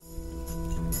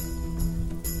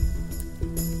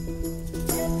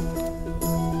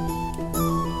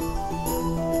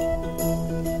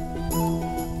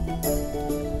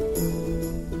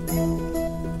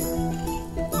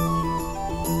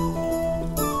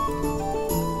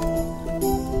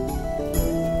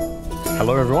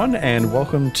Hello, everyone, and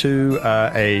welcome to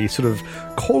a sort of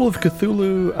Call of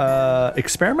Cthulhu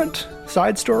experiment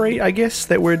side story, I guess,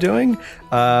 that we're doing,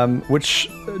 which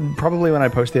probably when I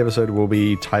post the episode will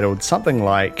be titled something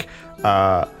like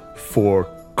For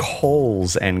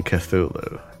Calls and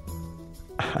Cthulhu.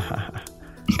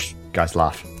 Guys,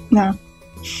 laugh. No.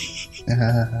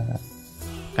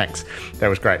 Thanks. That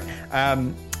was great.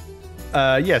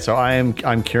 So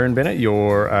I'm Kieran Bennett,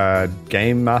 your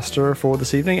game master for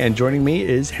this evening, and joining me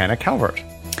is Hannah Calvert.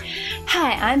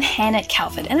 Hi, I'm Hannah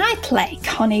Calvert, and I play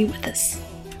Connie Withers.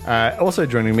 Also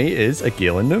joining me is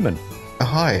Agilan Newman.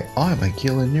 Hi, I'm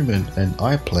Agilan Newman, and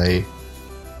I play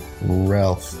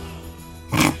Ralph,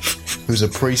 who's a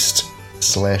priest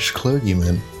 /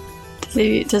 clergyman.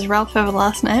 Does Ralph have a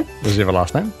last name? Does he have a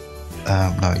last name?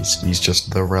 No, he's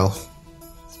just the Ralph.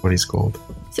 That's what he's called.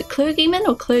 Is it clergyman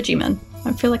or clergyman?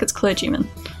 I feel like it's clergyman.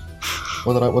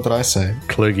 What did I say?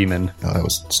 Clergyman. Oh, that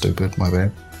was stupid. My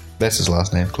bad. That's his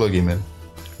last name, Clergyman.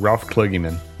 Ralph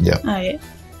Clergyman. Yeah. Oh, yeah.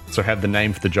 So have the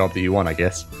name for the job that you want, I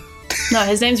guess. No,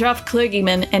 his name's Ralph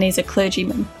Clergyman, and he's a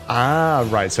clergyman. Ah,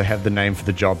 right. So have the name for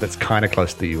the job that's kind of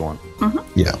close to you want.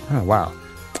 Mm-hmm. Yeah. Oh, wow.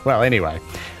 Well, anyway,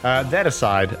 that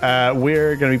aside,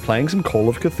 we're going to be playing some Call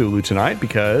of Cthulhu tonight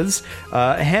because,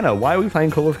 Hannah, why are we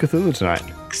playing Call of Cthulhu tonight?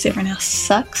 Because everyone else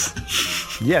sucks.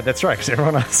 Yeah, that's right, because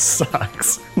everyone else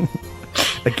sucks.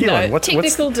 Agilan, No, what's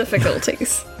technical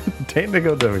difficulties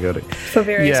technical difficulty? for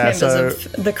various members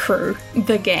of the crew,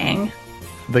 the gang.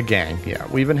 The gang, yeah.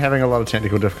 We've been having a lot of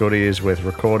technical difficulties with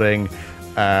recording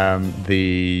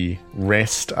the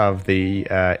rest of the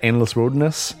Endless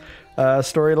Wilderness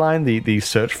storyline, the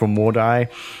search for Mordai.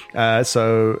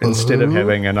 So instead of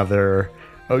having another...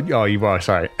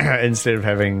 instead of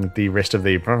having the rest of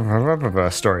the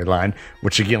storyline,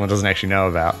 which Agilan doesn't actually know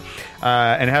about,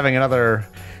 and having another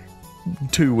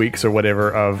 2 weeks or whatever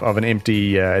of an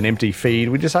empty feed,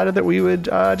 we decided that we would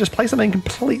just play something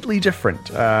completely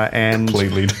different and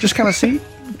just kind of see.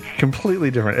 Completely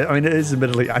different. I mean, it is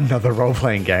admittedly another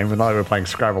role-playing game, but not like we're playing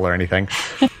Scrabble or anything.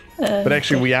 But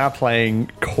actually, we are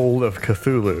playing Call of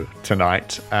Cthulhu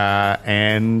tonight.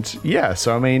 And yeah,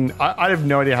 so I mean, I have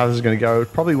no idea how this is going to go.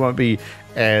 It probably won't be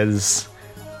as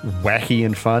wacky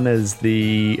and fun as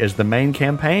the main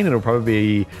campaign. It'll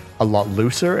probably be a lot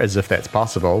looser, as if that's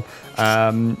possible.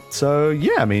 So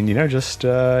yeah, I mean, just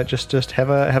have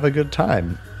a good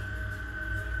time.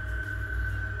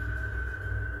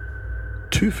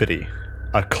 Tufity,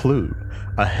 a clue,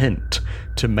 a hint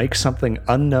to make something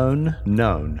unknown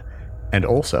known, and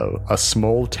also a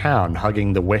small town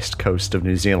hugging the west coast of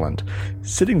New Zealand.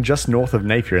 Sitting just north of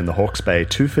Napier in the Hawke's Bay,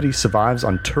 Tufity survives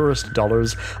on tourist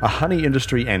dollars, a honey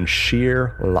industry, and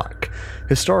sheer luck.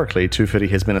 Historically, Tufity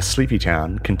has been a sleepy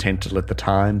town, content to let the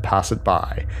time pass it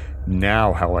by.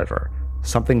 Now, however,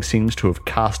 something seems to have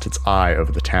cast its eye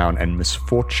over the town, and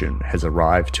misfortune has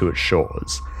arrived to its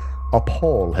shores. A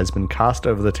pall has been cast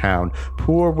over the town,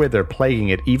 poor weather plaguing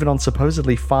it even on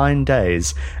supposedly fine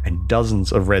days, and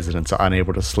dozens of residents are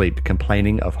unable to sleep,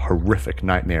 complaining of horrific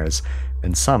nightmares,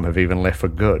 and some have even left for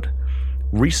good.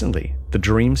 Recently, the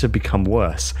dreams have become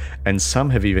worse, and some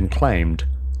have even claimed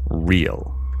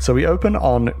real. So we open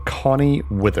on Connie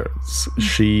Withers.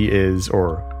 She is,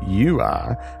 or you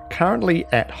are, currently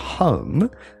at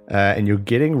home, and you're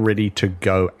getting ready to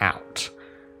go out.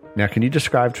 Now, can you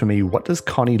describe to me, what does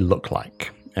Connie look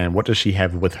like? And what does she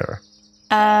have with her?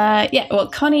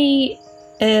 Connie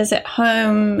is at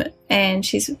home and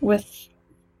she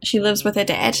lives with her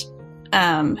dad,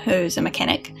 who's a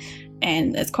mechanic.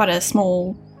 And it's quite a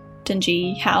small,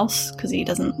 dingy house because he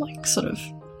doesn't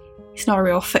he's not a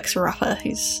real fixer-upper.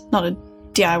 He's not a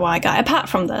DIY guy, apart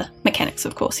from the mechanics,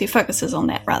 of course. He focuses on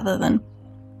that rather than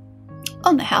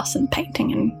on the house and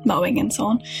painting and mowing and so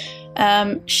on.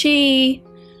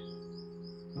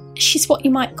 She's what you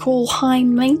might call high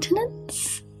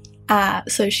maintenance.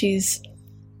 So she's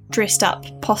dressed up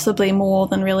possibly more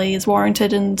than really is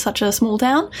warranted in such a small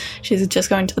town. She's just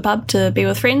going to the pub to be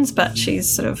with friends, but she's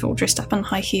sort of all dressed up in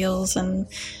high heels and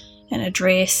a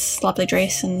dress, lovely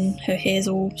dress, and her hair's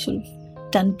all sort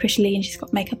of done prettily and she's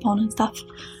got makeup on and stuff.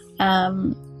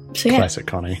 Classic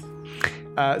Connie.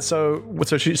 So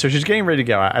she's getting ready to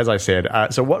go out, as I said.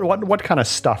 So what kind of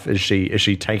stuff is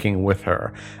she taking with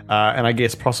her? And I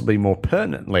guess possibly more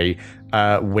pertinently,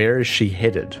 where is she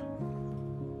headed?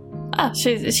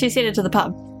 She's headed to the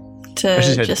pub to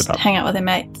just hang out with her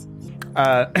mates.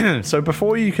 So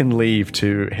before you can leave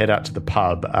to head out to the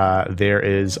pub, there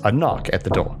is a knock at the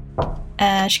door.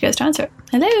 She goes to answer it.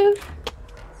 Hello.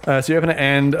 So you open it,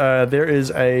 and there is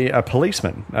a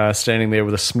policeman standing there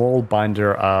with a small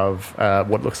binder of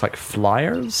what looks like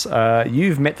flyers.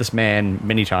 You've met this man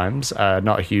many times,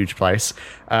 not a huge place.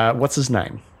 What's his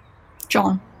name?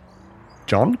 John.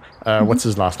 John? What's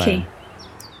his last Key. name?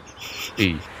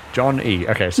 E. John E.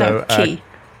 Okay, so...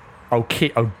 No,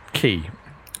 Key. Key.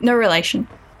 No relation.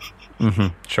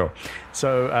 Sure.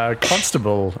 So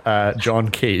Constable John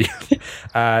Key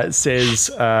says...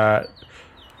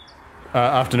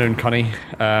 afternoon, Connie.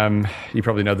 You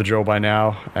probably know the drill by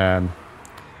now.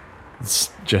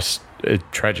 It's just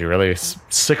tragic, really. It's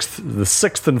the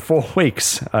sixth in 4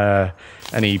 weeks,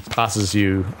 and he passes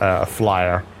you a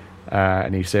flyer,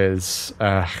 and he says,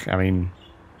 "I mean,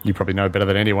 you probably know better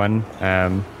than anyone.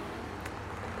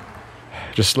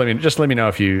 Just let me know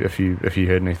if you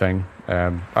heard anything.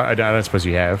 I don't suppose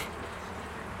you have."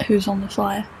 Who's on the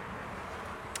flyer?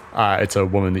 It's a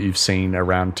woman that you've seen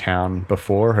around town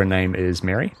before. Her name is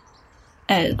Mary.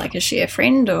 Is she a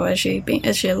friend or is she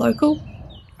a local?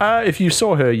 If you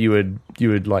saw her, you would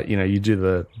you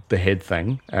do the head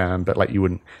thing, but like you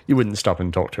wouldn't stop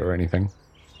and talk to her or anything.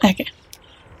 Okay.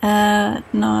 No,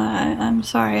 I'm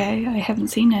sorry, I haven't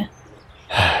seen her.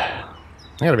 I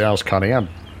gotta be honest, Connie. I'm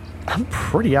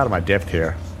pretty out of my depth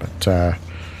here, but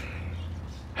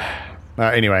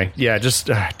anyway, yeah, just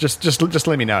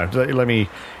let me know. Let me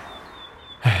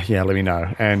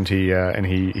know. And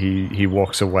he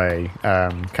walks away,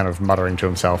 kind of muttering to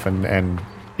himself and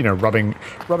rubbing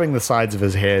the sides of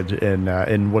his head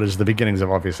in what is the beginnings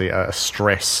of obviously a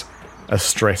stress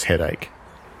headache.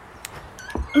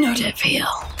 No to feel.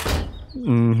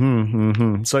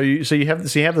 So you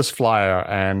have this flyer,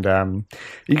 and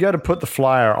you go to put the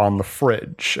flyer on the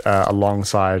fridge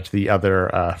alongside the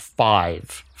other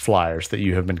 5 flyers that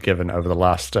you have been given over the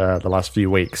last few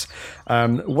weeks.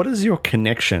 What is your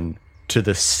connection to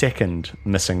the second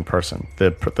missing person,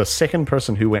 the second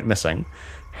person who went missing?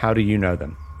 How do you know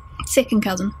them? Second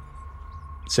cousin.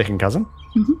 Second cousin?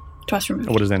 Mm-hmm. Twice removed.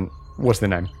 What's their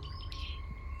name?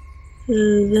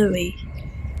 Louis.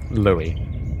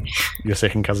 Your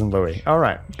second cousin, Louis. All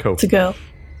right, cool. It's a girl.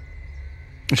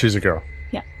 She's a girl.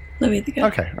 Yeah, Louis the girl.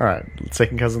 Okay, all right.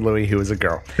 Second cousin Louis, who is a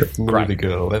girl. Louis the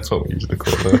girl. That's what we used to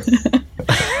call her.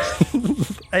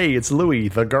 Hey, it's Louis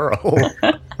the girl.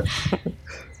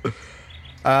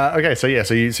 Okay, so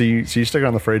you stick it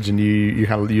on the fridge, and you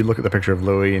look at the picture of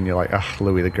Louis, and you're like,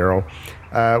 Louis the girl.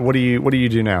 What do you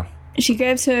do now? She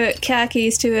grabs her car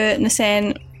keys to a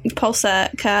Nissan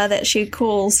Pulsar car that she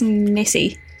calls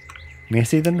Nessie.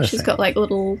 Nessie the Nissan. She's got like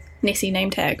little Nessie name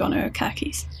tag on her car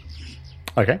keys.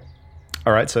 Okay.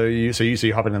 All right. So you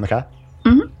hop in the car.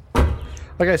 Mm-hmm.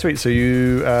 Okay, sweet. So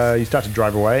you start to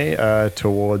drive away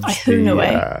towards I hoon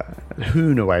away.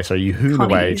 Hoon away. So you hoon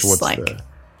away towards like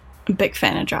a big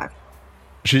fan of driving.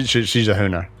 She's a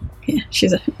hooner. Yeah,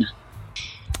 she's a hooner.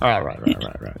 Oh, right.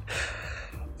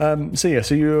 So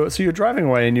you're driving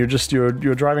away, and you're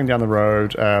driving down the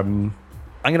road. I'm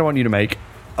going to want you to make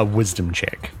a wisdom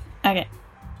check. Okay.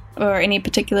 Or any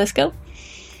particular skill?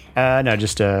 No,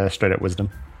 just straight up wisdom.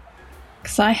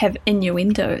 Because I have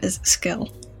innuendo as a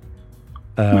skill.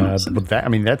 Awesome. But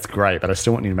that's great, but I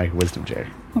still want you to make a wisdom check.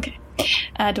 Okay.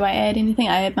 Do I add anything?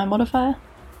 I add my modifier?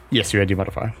 Yes, you add your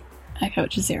modifier. Okay,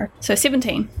 which is 0. So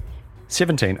 17.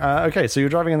 17. Okay, so you're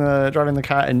driving the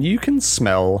car, and you can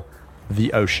smell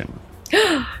the ocean.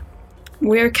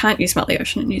 Where can't you smell the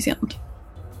ocean in New Zealand?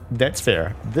 That's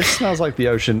fair. This smells like the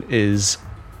ocean is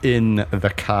in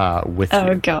the car with you.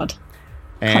 Oh, God.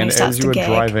 And as you were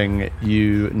driving,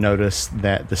 you notice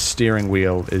that the steering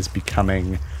wheel is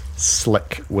becoming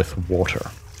slick with water.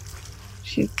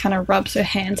 She kind of rubs her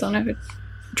hands on her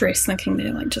dress, thinking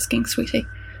they're like just getting sweaty.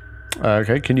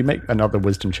 Okay, can you make another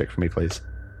wisdom check for me, please?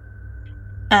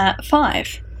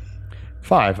 5.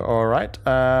 5, all right.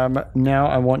 Now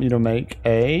I want you to make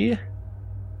a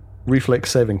reflex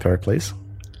saving throw, please.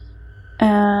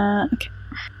 Okay.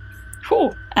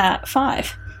 Cool.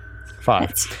 5. 5.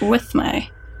 That's with my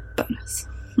bonus.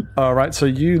 All right, so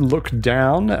you look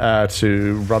down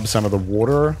to rub some of the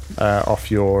water off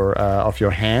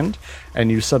your hand, and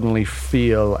you suddenly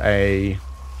feel a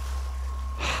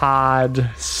hard,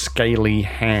 scaly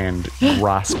hand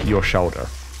grasp your shoulder.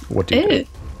 What do you do?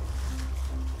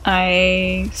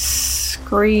 I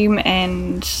scream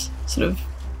and sort of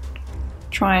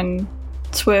try and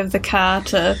swerve the car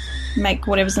to make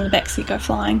whatever's in the backseat go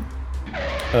flying.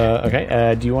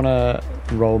 Okay. Do you want to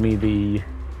roll me the...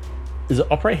 Is it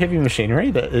operate heavy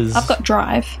machinery? That is... I've got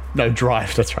drive. No,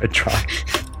 drive. That's right, drive.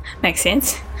 Makes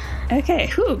sense. Okay,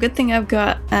 good thing I've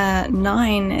got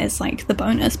 9 as like the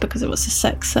bonus because it was a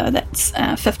 6, so that's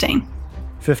 15.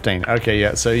 15. Okay,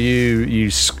 yeah. So you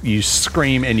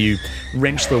scream and you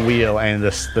wrench the wheel, and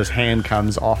this hand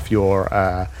comes off your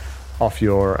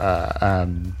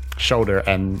shoulder,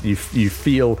 and you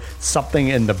feel something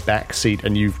in the back seat,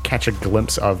 and you catch a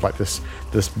glimpse of like this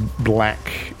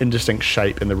black indistinct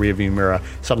shape in the rearview mirror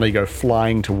suddenly go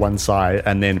flying to one side,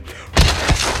 and then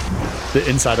the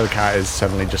inside of the car is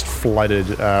suddenly just flooded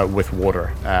with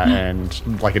water,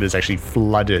 and like it is actually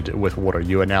flooded with water.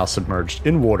 You are now submerged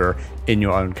in water in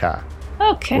your own car.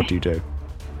 Okay. What do you do?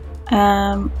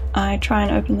 I try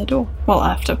and open the door. Well,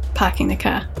 after parking the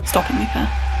car, stopping the car.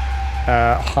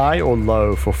 High or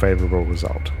low for favorable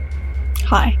result?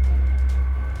 High.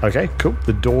 Okay, cool.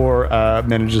 The door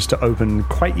manages to open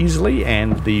quite easily,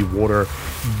 and the water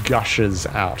gushes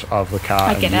out of the car.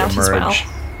 I get out as well.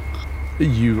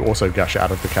 You also gush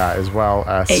out of the car as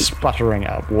well, sputtering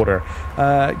out water.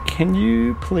 Can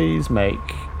you please make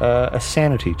a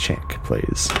sanity check,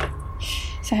 please?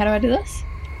 So how do I do this?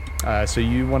 So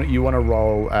you want to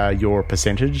roll your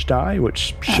percentage die,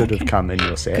 which should have come in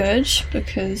your set. Good,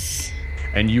 because...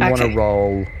 And you want to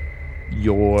roll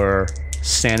your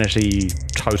sanity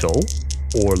total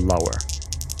or lower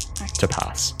to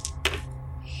pass.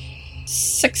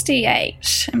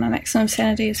 68, and my maximum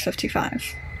sanity is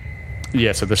 55.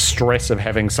 Yeah, so the stress of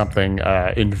having something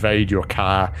invade your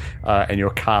car and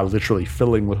your car literally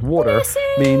filling with water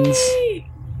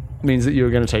means that you're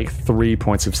going to take 3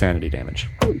 points of sanity damage.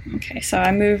 Okay, so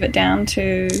I move it down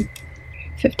to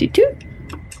 52.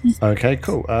 Okay,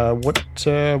 cool. What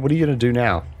are you going to do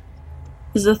now?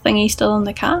 Is the thingy still in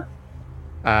the car?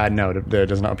 No, there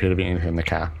does not appear to be anything in the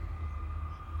car.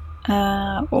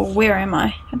 Well, where am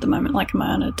I at the moment? Like, am I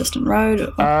on a distant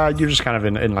road? Or? You're just kind of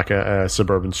in like a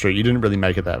suburban street. You didn't really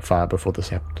make it that far before this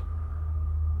happened.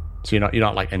 So you're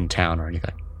not like in town or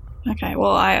anything. Okay,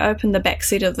 well, I open the back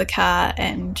seat of the car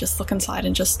and just look inside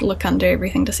and just look under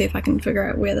everything to see if I can figure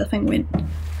out where the thing went.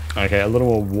 Okay, a little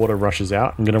more water rushes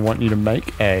out. I'm going to want you to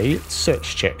make a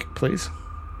search check, please.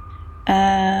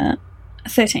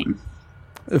 13.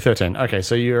 13. Okay,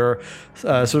 so you're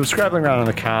sort of scrabbling around in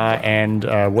the car, and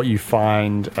what you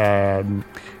find on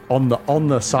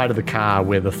the side of the car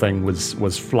where the thing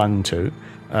was flung to,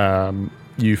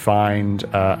 you find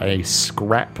a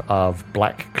scrap of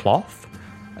black cloth,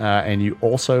 and you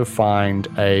also find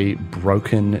a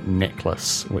broken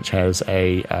necklace which has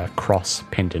a cross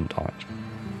pendant on it.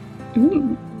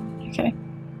 Ooh. Okay.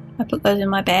 I put those in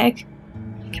my bag.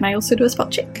 Can I also do a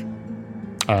spot check?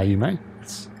 You may.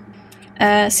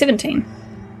 17.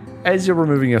 As you're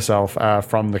removing yourself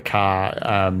from the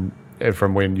car,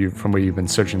 from where you've been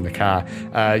searching the car,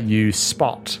 you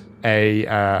spot a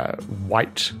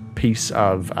white piece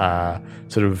of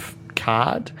sort of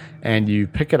card, and you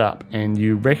pick it up and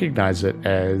you recognize it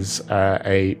as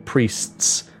a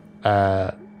priest's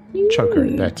choker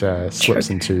that slips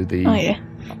into the... Oh, yeah.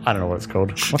 I don't know what it's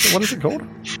called. What is it called?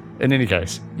 In any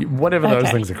case, whatever those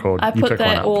things are called, I you put pick one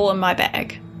that up. all in my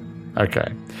bag.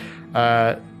 Okay.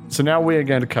 So now we are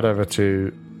going to cut over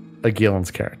to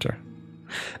Agilan's character.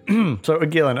 So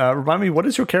Agilan, remind me, what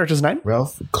is your character's name?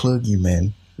 Ralph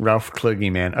Clergyman. Ralph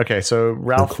Clergyman. Okay, so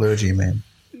Ralph... The Clergyman.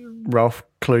 Ralph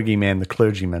Clergyman, the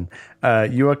clergyman.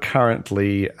 You are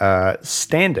currently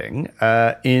standing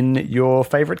in your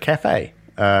favorite cafe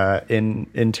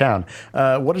in town.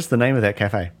 What is the name of that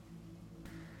cafe?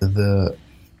 The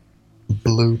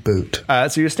Blue Boot.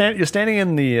 So you're standing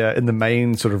in the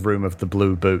main sort of room of the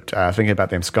Blue Boot, thinking about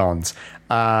them scones,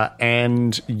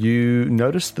 and you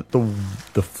notice that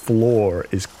the floor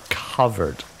is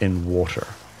covered in water.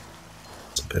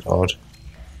 It's a bit odd.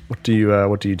 What do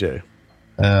you do?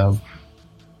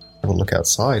 We'll look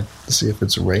outside to see if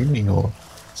it's raining or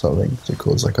something to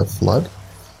cause like a flood.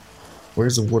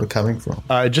 Where's the water coming from?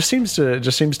 It just seems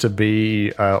to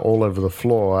be all over the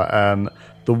floor.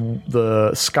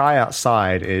 The sky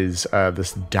outside is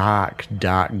this dark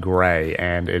grey,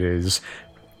 and it is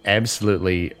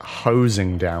absolutely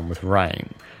hosing down with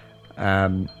rain.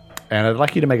 And I'd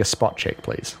like you to make a spot check,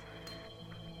 please.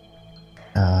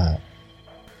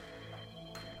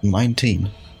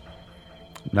 19.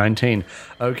 19.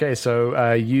 Okay,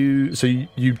 so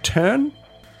you turn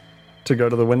to go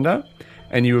to the window,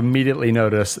 and you immediately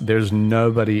notice there's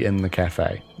nobody in the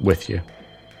cafe with you.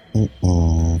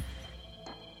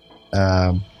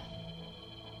 I'm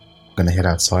gonna head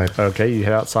outside. Okay, you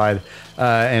head outside,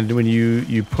 and when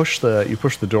you push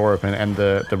the door open, and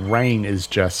the rain is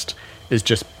just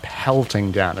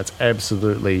pelting down. It's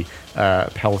absolutely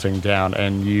pelting down,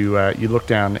 and you look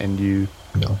down and you.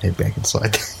 I'll head back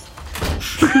inside.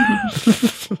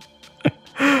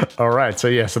 All right, so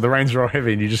the rains are all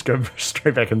heavy, and you just go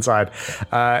straight back inside.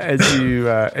 As you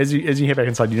head back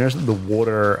inside, you notice that the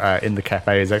water in the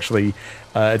cafe is actually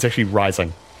it's actually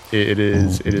rising. It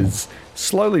is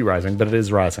slowly rising, but it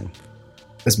is rising.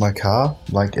 Is my car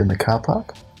like in the car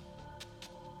park?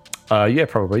 Yeah,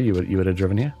 probably. You would have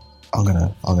driven here. I'm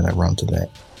gonna run to that.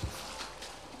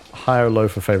 High or low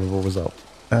for favorable result?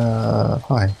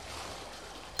 Hi.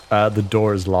 The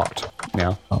door is locked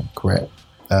now. Oh, crap.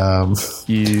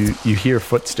 You hear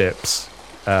footsteps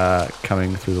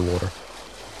coming through the water.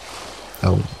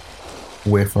 Oh,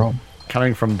 where from?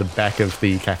 Coming from the back of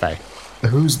the cafe.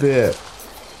 Who's there?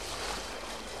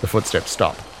 The footsteps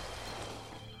stop.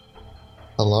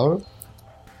 Hello?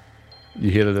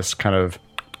 You hear this kind of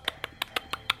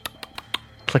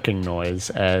clicking noise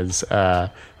as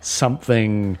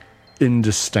something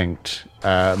indistinct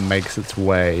makes its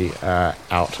way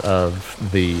out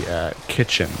of the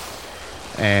kitchen.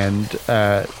 And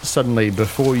suddenly,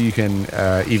 before you can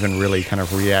even really kind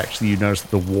of react, you notice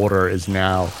that the water is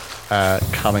now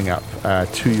coming up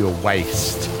to your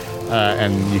waist.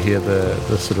 And you hear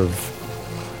the sort of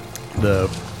the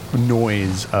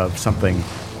noise of something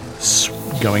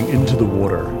going into the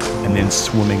water and then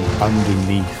swimming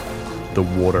underneath the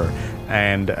water.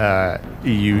 And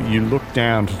you look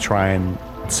down to try and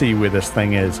see where this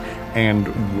thing is,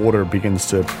 and water begins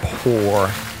to pour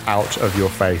out of your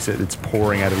face. It's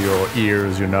pouring out of your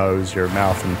ears, your nose, your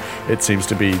mouth, and it seems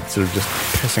to be sort of just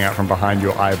pissing out from behind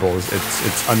your eyeballs.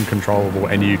 It's uncontrollable,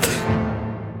 and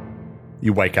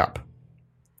you wake up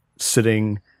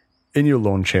sitting in your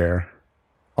lawn chair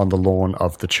on the lawn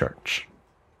of the church.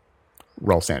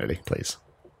 Roll sanity, please.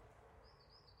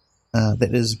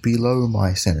 That is below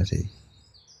my sanity.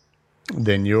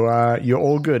 Then you're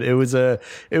all good. It was a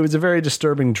very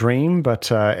disturbing dream,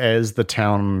 but as the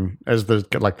town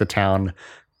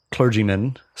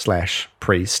clergyman /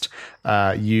 priest,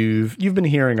 you've been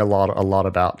hearing a lot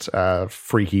about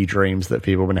freaky dreams that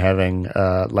people have been having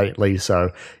lately.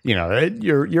 So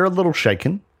you're a little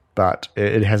shaken, but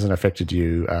it hasn't affected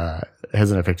you.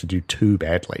 Too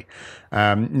badly.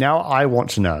 Now I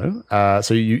want to know.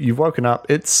 So you've woken up.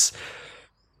 It's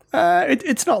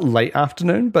not late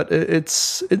afternoon, but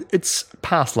it's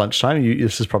past lunchtime.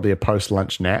 This is probably a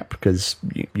post-lunch nap because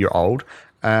you're old.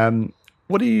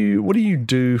 What do you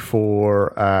do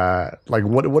for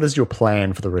what is your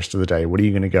plan for the rest of the day? What are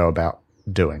you going to go about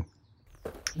doing?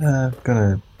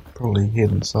 Gonna probably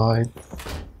head inside,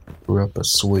 brew up a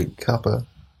sweet cuppa,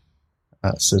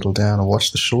 settle down and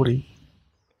watch the shorty.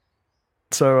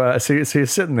 So you're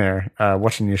sitting there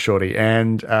watching your shorty,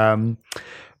 and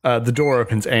the door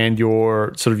opens, and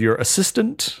your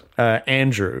assistant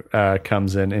Andrew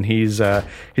comes in, and he's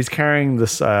carrying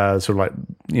this sort of like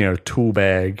tool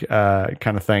bag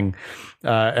kind of thing,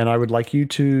 and I would like you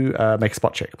to make a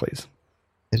spot check, please.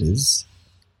 It is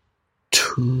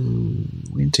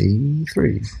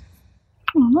 23.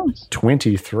 Oh, nice.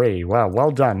 23. Wow,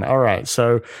 well done. All right,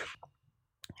 so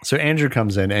Andrew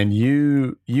comes in, and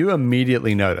you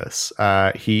immediately notice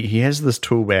he has this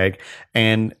tool bag,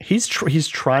 and he's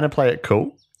trying to play it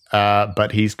cool,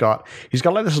 but he's got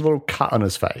like this little cut on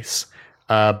his face.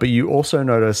 But you also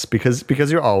notice because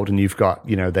you're old and you've got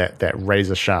that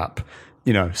razor sharp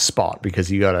spot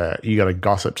because you gotta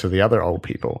gossip to the other old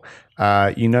people.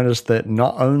 You notice that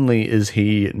not only is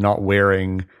he not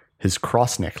wearing his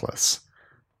cross necklace,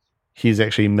 he's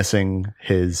actually missing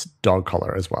his dog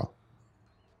collar as well.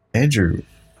 Andrew,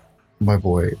 my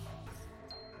boy,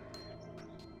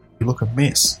 you look a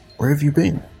mess. Where have you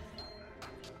been?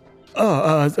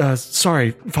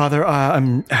 Sorry, Father.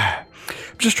 I'm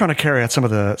just trying to carry out some of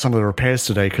the repairs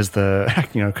today because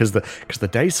the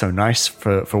day's so nice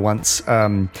for once.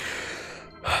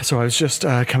 So I was just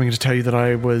coming to tell you that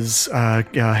I was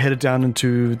headed down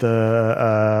into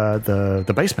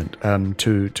the basement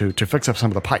to fix up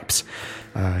some of the pipes.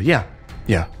 Yeah.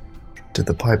 Did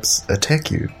the pipes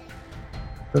attack you?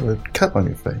 Got a cut on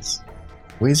your face.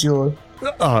 Where's your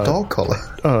dog collar?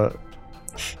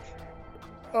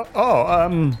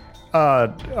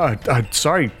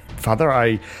 Sorry, Father.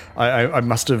 I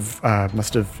must have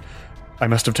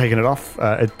taken it off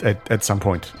at some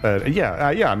point.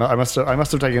 I must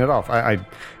have taken it off. I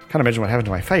can't imagine what happened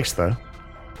to my face though.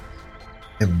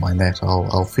 Never mind that.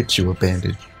 I'll fit you a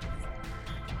bandage.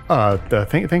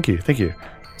 Thank you.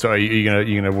 So are you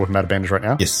gonna whip him out a bandage right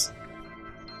now? Yes.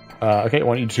 Okay, I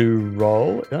want you to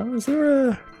roll. Is there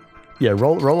a... Yeah,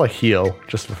 roll a heal,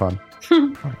 just for fun.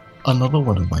 Another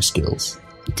one of my skills.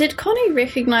 Did Connie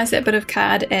recognise that bit of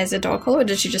card as a dog collar, or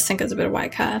did she just think it was a bit of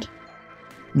white card?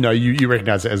 No, you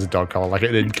recognise it as a dog collar. Like,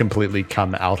 it had completely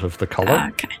come out of the collar.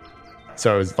 Okay.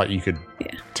 So it was like you could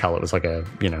tell it was like a,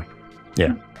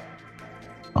 yeah.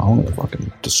 I don't know if I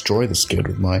can destroy the skid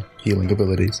with my healing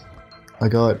abilities. I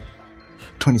got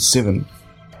 27.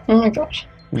 Oh my gosh.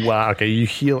 Wow, okay, you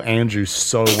heal Andrew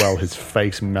so well his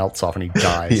face melts off and he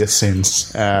dies. He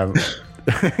ascends.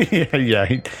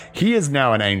 He is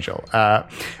now an angel.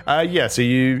 So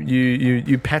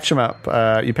you patch him up.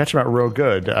 You patch him up real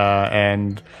good,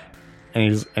 and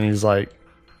he's like,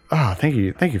 "Oh, thank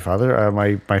you, Father.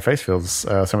 My face feels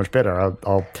so much better.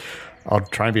 I'll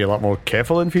try and be a lot more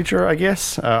careful in future, I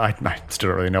guess." I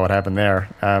still don't really know what happened there.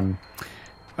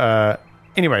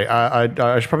 Anyway,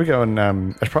 I should probably go and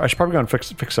I should probably go and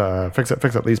fix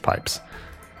up these pipes.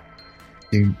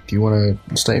 Do you want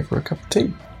to stay for a cup of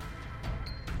tea?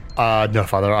 No,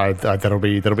 Father. That'll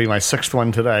be my sixth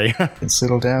one today. And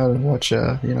settle down and watch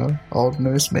old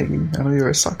nurse Maggie. I know you're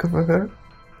a sucker for her.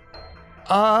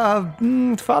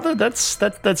 Father,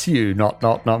 that's you,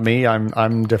 not me.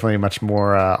 I'm definitely much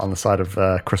more on the side of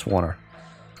Chris Warner.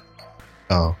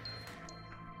 Oh,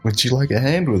 would you like a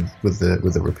hand with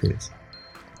the repairs?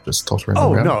 Just toss her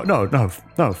around.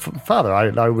 No, Father.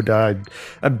 I would.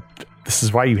 This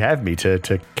is why you have me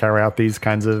to carry out these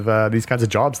kinds of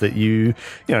jobs that you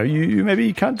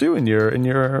maybe can't do in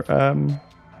your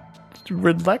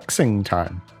relaxing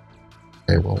time.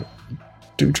 Okay, well,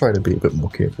 do try to be a bit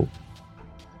more careful.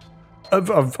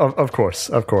 Of course.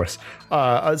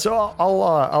 So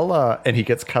I'll and he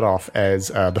gets cut off as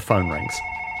the phone rings.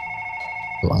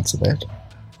 I'll answer that.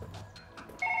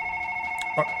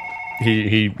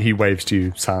 He waves to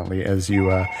you silently as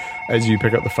you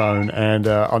pick up the phone, and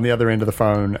on the other end of the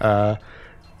phone,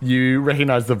 you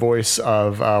recognize the voice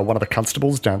of one of the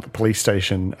constables down at the police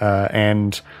station,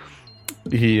 and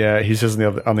he says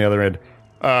on the other end,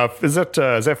 "Is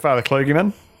that Father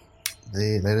Clergyman?"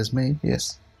 That is me.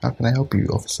 Yes. How can I help you,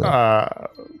 officer?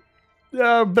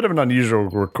 A bit of an unusual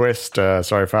request,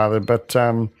 sorry, Father, but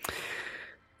all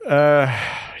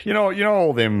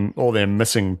them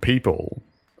missing people.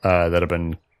 That have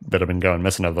been going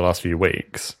missing over the last few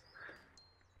weeks.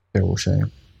 Terrible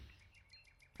shame.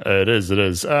 It is. We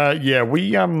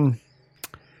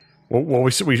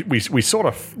sort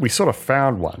of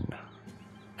found one.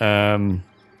 And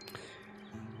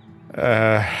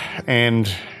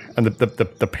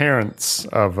the parents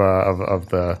of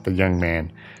the young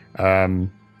man.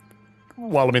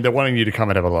 They're wanting you to come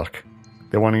and have a look.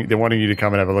 They're wanting you to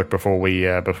come and have a look before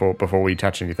we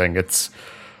touch anything. It's.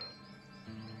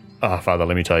 Father,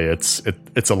 let me tell you, it's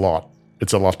a lot.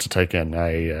 It's a lot to take in.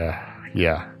 I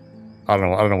don't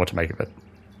know what to make of it.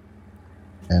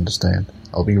 I understand.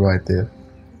 I'll be right there.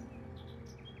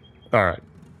 All right,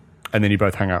 and then you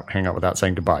both hang up without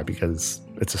saying goodbye because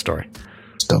it's a story.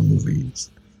 It's dumb movies.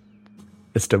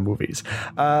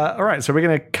 All right, so we're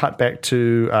gonna cut back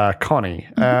to Connie.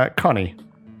 Connie,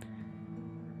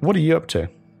 what are you up to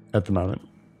at the moment?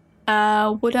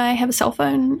 Would I have a cell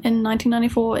phone in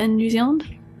 1994 in New Zealand?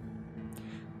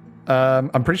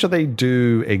 I'm pretty sure they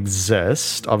do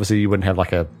exist. Obviously, you wouldn't have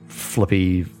like a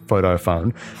flippy photo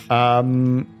phone.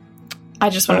 I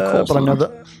just want to call but someone. I know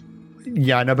that.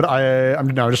 Yeah, I know, but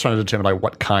I'm just trying to determine like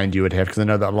what kind you would have because I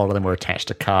know that a lot of them were attached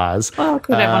to cars. Well, I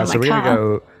could have one in so my we're car. gonna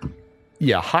go.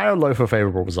 Yeah, high or low for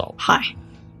favorable result. Hi.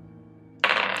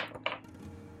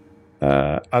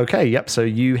 Okay, yep. So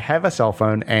you have a cell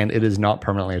phone and it is not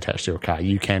permanently attached to your car.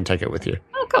 You can take it with you.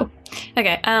 Oh, cool.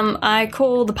 Okay. I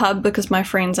call the pub because my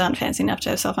friends aren't fancy enough to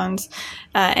have cell phones,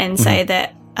 and say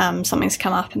that something's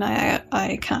come up and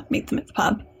I can't meet them at the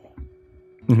pub.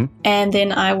 Mm-hmm. And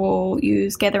then I will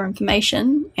gather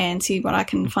information and see what I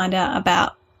can find out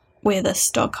about where this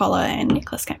dog collar and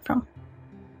necklace came from.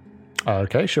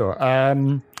 Okay, sure.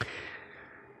 I'm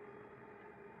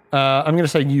going to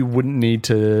say you wouldn't need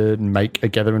to make a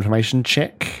gather information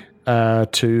check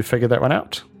to figure that one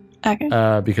out.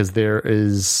 Okay. Because there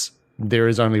is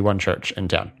only one church in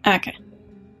town. Okay.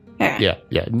 All right.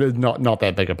 Yeah. Not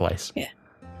that big a place. Yeah.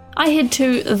 I head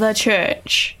to the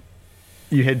church.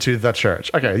 You head to the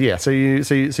church. Okay, yeah. So you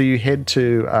head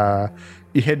to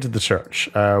the church.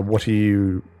 What are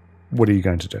you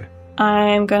going to do?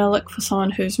 I'm going to look for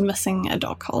someone who's missing a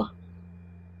dog collar.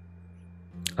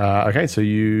 Okay, so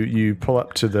you pull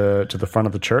up to the front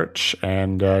of the church,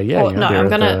 and I'm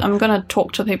gonna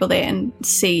talk to people there and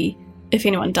see if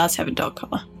anyone does have a dog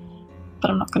collar, but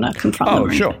I'm not gonna confront them. Oh,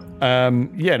 sure.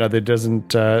 There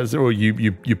doesn't.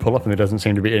 You pull up, and there doesn't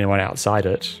seem to be anyone outside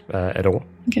it at all.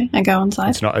 Okay, I go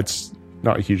inside.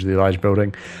 not a hugely large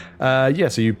building.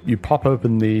 So you pop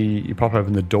open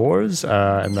the doors,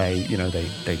 and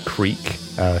they creak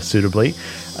suitably,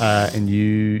 and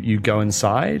you go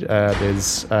inside.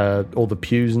 There's all the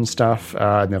pews and stuff,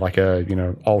 and they're like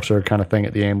a altar kind of thing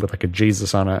at the end with like a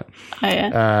Jesus on it. Oh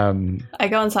yeah. I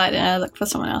go inside and I look for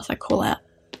someone else. I call out.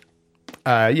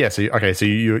 So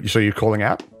you're calling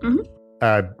out.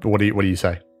 Mm-hmm. What do you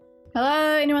say?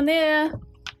 Hello, anyone there?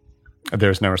 There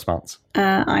is no response.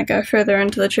 I go further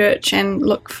into the church and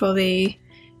look for the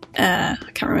I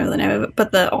can't remember the name of it,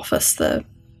 but the office, the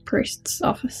priest's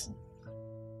office.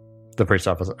 The priest's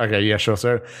office. Okay, yeah, sure.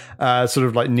 So, sort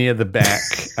of like near the back,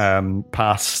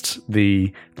 past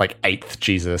the like 8th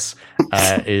Jesus,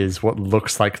 is what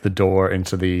looks like the door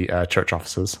into the church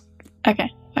offices. Okay.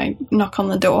 I knock on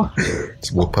the door.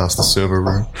 Just walk past the server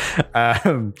room.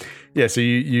 So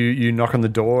you knock on the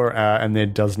door, and there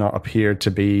does not appear to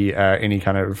be any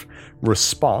kind of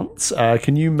response.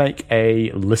 Can you make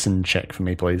a listen check for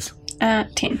me, please?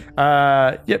 10.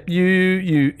 Yep.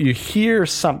 You hear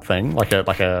something like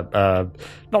a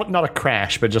not a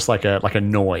crash, but just like a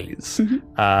noise.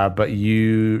 Mm-hmm. But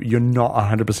you're not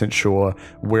 100% sure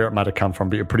where it might have come from,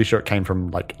 but you're pretty sure it came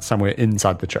from like somewhere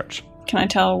inside the church. Can I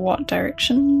tell what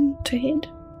direction to head?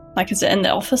 Like, is it in the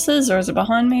offices or is it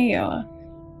behind me? Or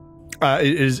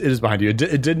it is behind you.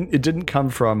 It didn't come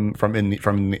from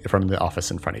the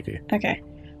office in front of you. Okay.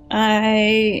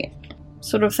 I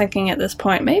sort of thinking at this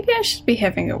point, maybe I should be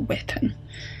having a weapon.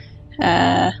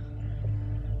 I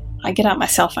get out my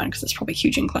cell phone because it's probably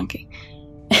huge and clunky.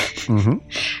 Mm-hmm.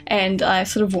 And I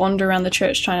sort of wander around the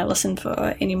church trying to listen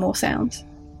for any more sounds.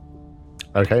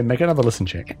 Okay, make another listen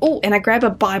check. Oh, and I grab a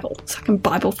Bible so I can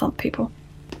Bible thump people.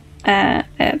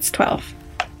 It's 12.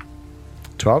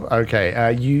 12?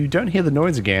 Okay. You don't hear the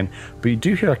noise again, but you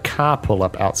do hear a car pull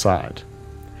up outside.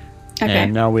 Okay.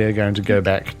 And now we are going to go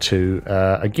back to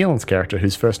a Gillen's character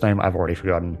whose first name I've already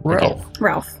forgotten.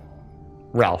 Ralph,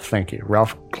 thank you.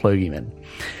 Ralph Klogeman.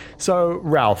 So,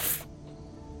 Ralph.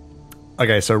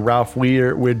 Okay, so Ralph,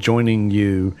 we're joining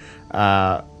you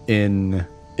in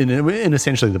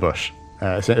essentially the bush.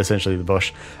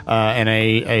 And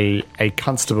a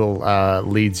constable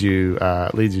leads you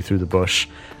through the bush,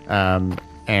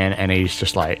 and he's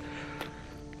just like,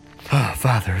 "Oh,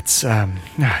 Father, it's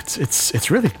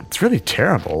really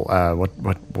terrible. What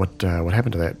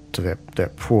happened to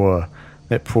that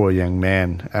poor young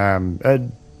man?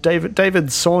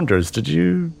 David Saunders. Did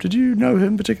you know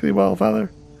him particularly well,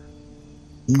 Father?"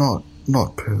 Not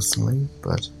personally,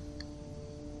 but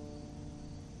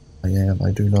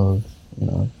I do know.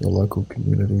 The local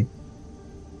community,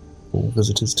 all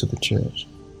visitors to the church.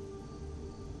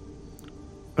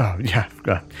 Oh yeah,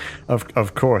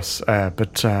 of course.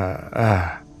 But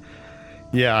I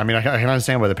mean, I can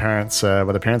understand why the parents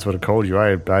would have called you.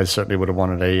 I certainly would have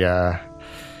wanted a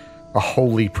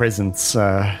holy presence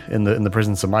in the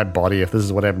presence of my body if this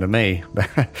is what happened to me.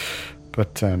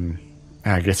 But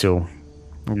I guess you'll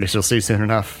see soon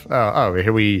enough. Oh,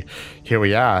 here we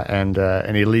are,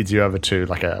 and he leads you over to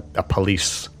like a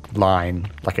police line,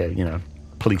 like a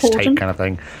police cordon. tape kind of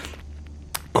thing.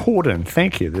 Cordon,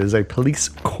 thank you. There's a police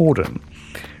cordon,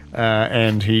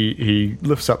 and he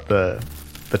lifts up the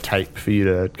tape for you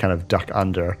to kind of duck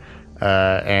under,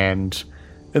 and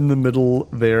in the middle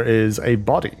there is a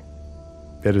body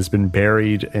that has been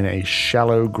buried in a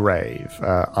shallow grave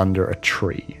under a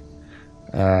tree.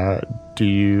 Do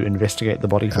you investigate the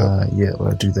body first? Yeah,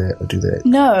 I do that.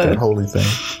 No. That holy thing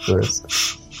first.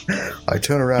 I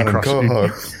turn around and go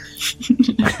home.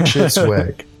 Shit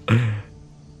swag.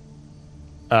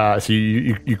 So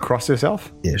you cross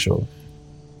yourself? Yeah, sure.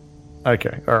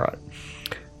 Okay, all right.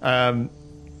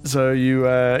 So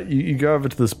you go over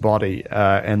to this body,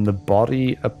 and the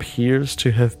body appears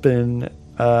to have been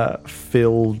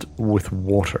filled with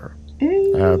water.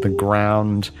 The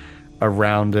ground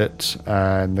around it,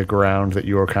 and the ground that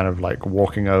you're kind of like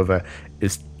walking over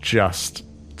is just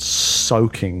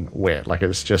soaking wet. Like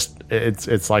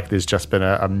it's like there's just been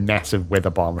a massive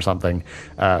weather bomb or something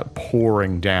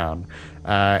pouring down,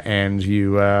 and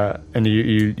you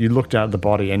look down at the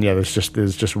body, and there's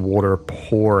just water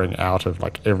pouring out of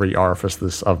like every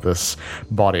orifice of this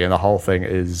body, and the whole thing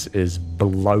is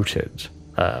bloated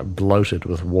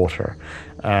with water.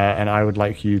 And I would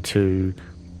like you to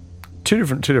two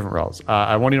different rolls.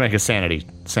 I want you to make a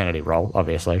sanity roll,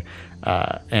 obviously,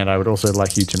 and I would also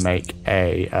like you to make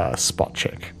a spot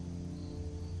check.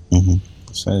 Mm-hmm.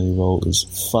 Sanity roll is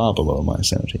far below my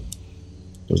sanity.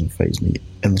 Doesn't faze me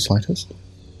in the slightest.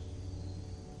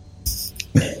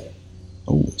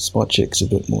 Oh, spot check's a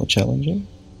bit more challenging.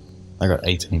 I got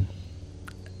 18.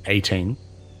 18.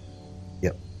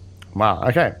 Yep. Wow.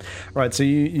 Okay. Right. So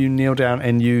you kneel down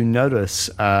and you notice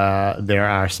there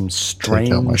are some strange.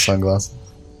 Take out my sunglasses.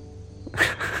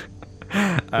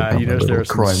 You notice there are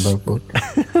crime some. notebook.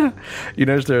 You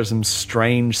notice there are some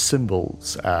strange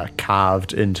symbols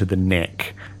carved into the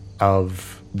neck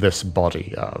of this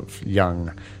body of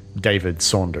young David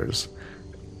Saunders,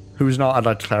 who's not, I'd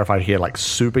like to clarify here, like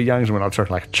super young. So we're not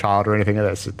talking like a child or anything.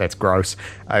 That's gross.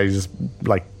 He's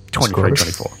like 23,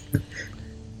 24.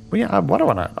 Well, yeah, what do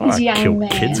I want to He's a young kill man.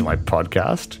 kids on my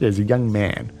podcast? He's a young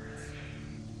man.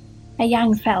 A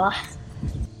young fella.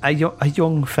 A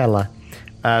young fella.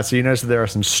 So you notice that there are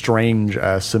some strange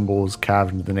symbols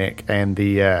carved into the neck, and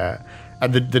the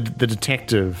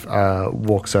detective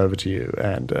walks over to you,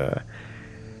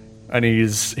 and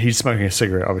he's smoking a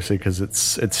cigarette, obviously, because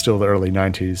it's still the early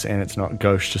 90s, and it's not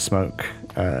gauche to smoke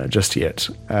just yet.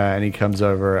 And he comes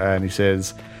over and he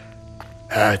says,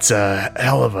 "It's a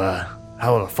hell of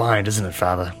a find, isn't it,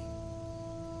 Father?"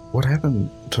 What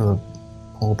happened to the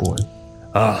poor boy?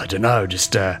 Oh, I don't know.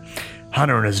 Just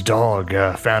Hunter and his dog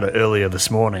found it earlier this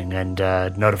morning and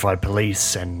notified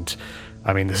police. And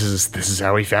I mean, this is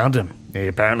how we found him.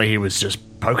 Apparently, he was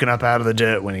just poking up out of the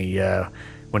dirt when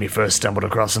he first stumbled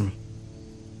across him.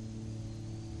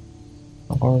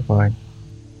 How horrifying.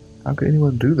 How could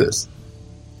anyone do this?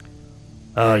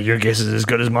 Your guess is as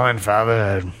good as mine,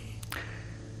 Father.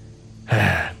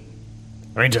 I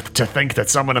mean, to think that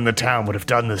someone in the town would have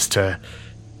done this to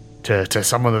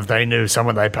someone that they knew,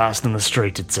 someone they passed in the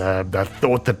street, it's a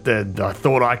thought a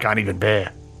thought I can't even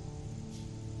bear.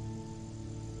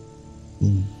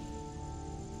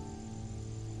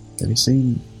 Have you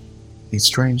seen these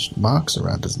strange marks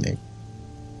around his neck?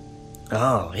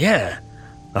 Oh yeah.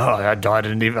 Oh, I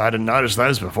didn't notice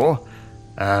those before.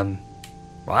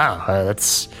 Wow,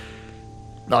 that's.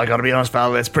 I gotta be honest,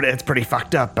 Father. It's pretty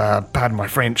fucked up. Pardon my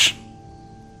French.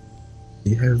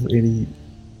 Do you have any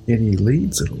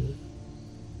leads at all? Do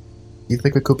you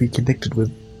think it could be connected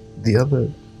with the other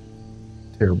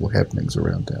terrible happenings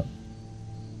around town?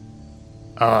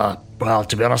 Well,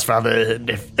 to be honest, Father,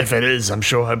 if it is, I'm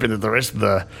sure hoping that the rest of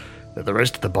the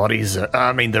bodies,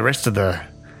 the rest of the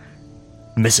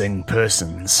missing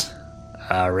persons,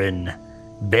 are in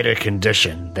better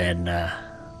condition than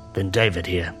David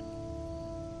here.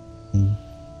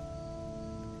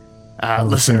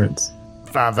 Listen, Parents.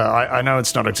 Father, I know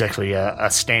it's not exactly a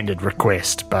standard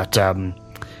request, but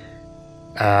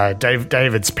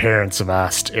David's parents have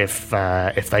asked if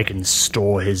they can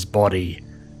store his body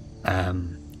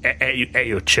at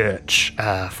your church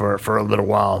for a little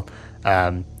while.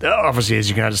 Obviously, as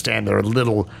you can understand, they're a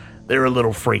little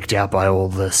freaked out by all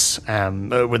this.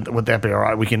 Would that be all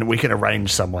right? We can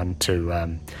arrange someone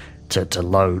to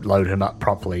load him up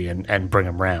properly and bring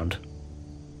him round.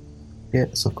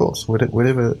 Yes, of course.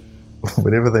 Whatever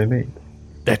they need.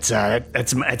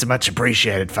 That's much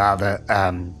appreciated, Father.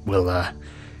 We'll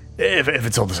if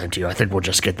it's all the same to you, I think we'll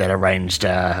just get that arranged.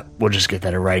 We'll just get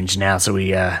that arranged now, so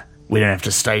we don't have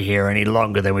to stay here any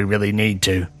longer than we really need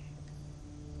to.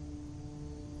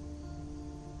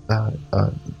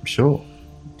 Sure.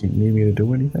 Do you need me to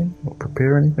do anything or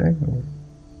prepare anything?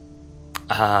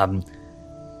 Or?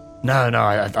 No.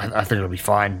 I think it'll be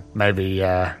fine. Maybe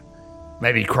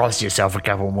cross yourself a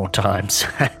couple more times.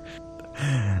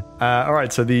 All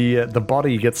right. So the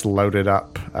body gets loaded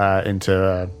up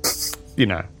into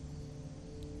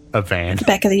a van. The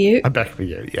back of the ute. A back of the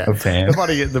ute, yeah. A van.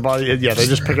 The body. Yeah, they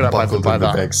just pick it up by the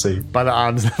back seat. by the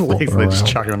arms and the legs. They just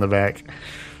chuck it on the back.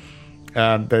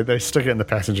 They stick it in the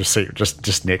passenger seat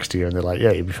just next to you, and they're like,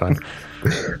 "Yeah, you'll be fine."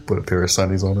 Put a pair of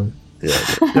sunnies on him.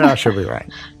 Yeah, she'll be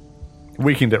right.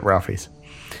 Weekend at Ralphie's,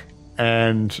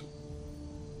 and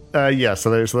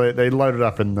so they load it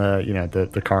up in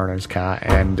the coroner's car,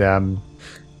 and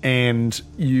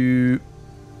you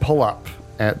pull up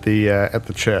at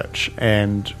the church,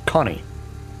 and Connie,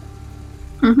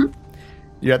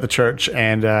 you're at the church,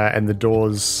 and the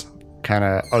doors kind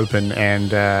of open, and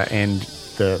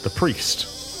the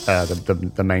priest,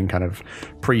 the main kind of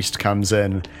priest comes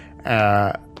in,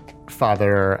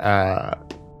 Father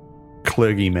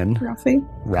clergyman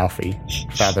Ralphie,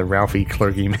 Father Ralphie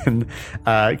clergyman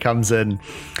comes in,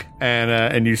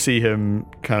 and you see him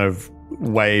kind of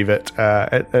wave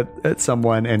at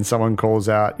someone, and someone calls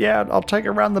out, "Yeah, I'll take it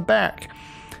around the back,"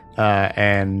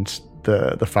 and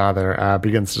the father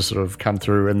begins to sort of come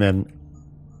through, and then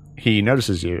he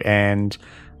notices you, and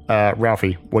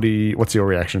Ralphie, what's your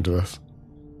reaction to this?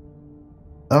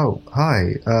 Oh,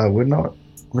 hi. We're not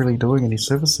really doing any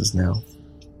services now.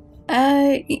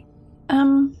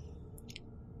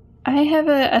 I have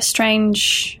a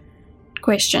strange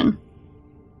question.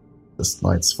 This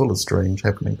night's full of strange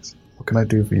happenings. What can I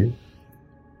do for you?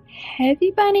 Have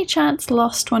you by any chance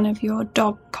lost one of your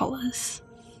dog collars?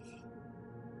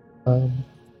 You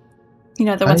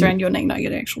know, the ones around your neck, not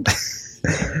your actual dog.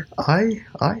 I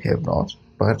have not,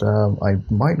 but I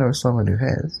might know someone who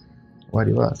has. Why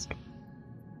do you ask?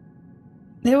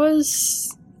 There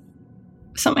was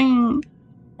something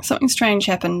strange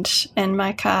happened in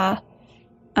my car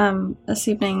this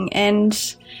evening,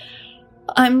 and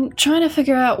I'm trying to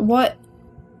figure out what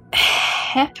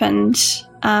happened.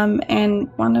 And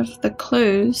one of the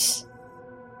clues,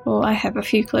 well, I have a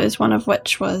few clues, one of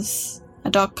which was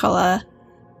a dog collar,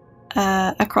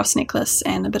 a cross necklace,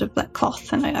 and a bit of black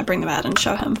cloth, and I bring them out and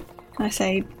show him. I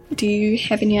say, do you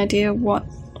have any idea what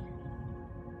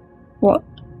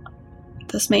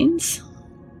this means?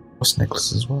 Cross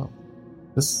necklace as well.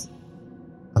 This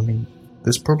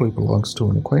probably belongs to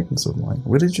an acquaintance of mine.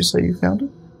 Where did you say you found it?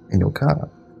 In your car?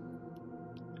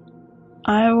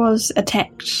 I was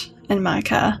attacked in my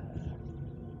car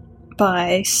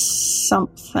by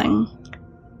something.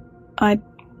 It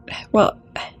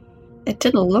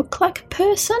didn't look like a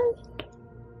person.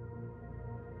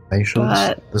 Are you sure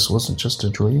this wasn't just a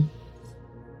dream?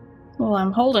 Well,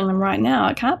 I'm holding them right now.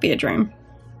 It can't be a dream.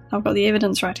 I've got the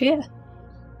evidence right here.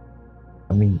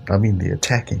 I mean the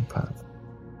attacking part.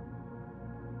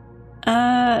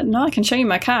 No, I can show you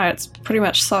my car. It's pretty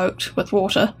much soaked with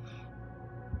water.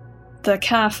 The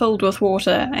car filled with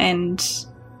water, and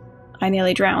I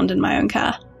nearly drowned in my own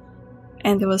car.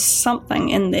 And there was something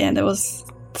in there. There was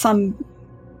some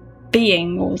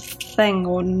being or thing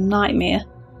or nightmare.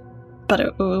 But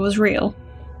it was real.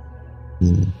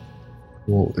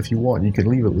 Well, if you want, you can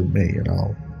leave it with me, and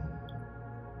I'll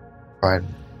try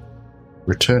and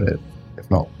return it. If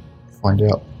not, find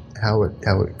out how it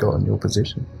got in your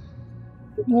possession.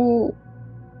 Well,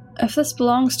 if this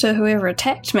belongs to whoever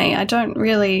attacked me, I don't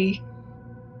really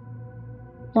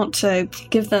want to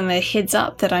give them a heads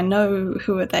up that I know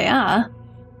who they are.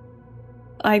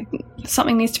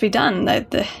 Something needs to be done.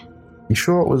 You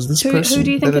sure it was this person who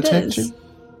do you think that it attacked is? you?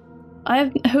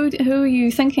 Who are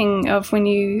you thinking of when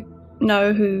you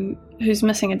know who's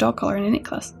missing a dog collar and a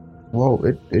necklace? Well,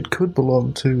 it could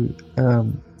belong to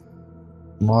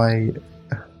my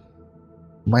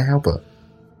helper,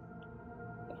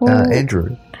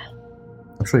 Andrew.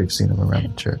 I'm sure you've seen him around the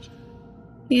church.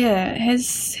 Yeah,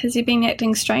 has he been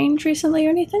acting strange recently or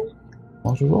anything?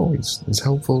 Not at all. He's as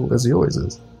helpful as he always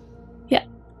is. Yeah.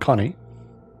 Connie,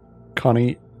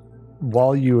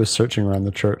 while you were searching around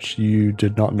the church, you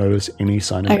did not notice any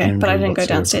sign of Andrew but I didn't whatsoever.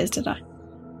 go downstairs, did I?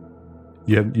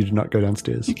 You did not go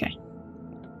downstairs. Okay.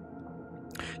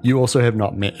 You also have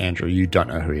not met Andrew. You don't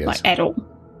know who he is. Like, at all?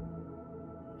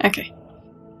 Okay.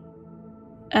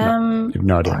 You have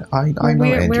no idea. I know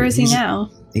Andrew. Where is he now?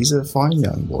 He's a fine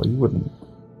young boy. You wouldn't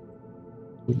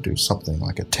do something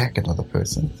like attack another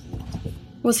person.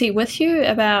 Was he with you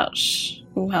about...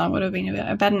 Well, how long would it have been?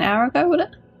 About an hour ago, would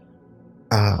it?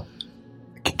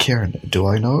 Karen, do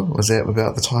I know? Was that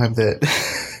about the time that...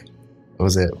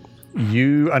 was it...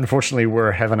 You, unfortunately,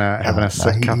 were having a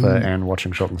sick cuppa and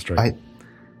watching Shotton Street.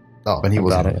 And he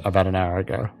wasn't about an hour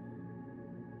ago.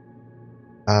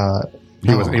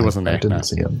 He wasn't there. I didn't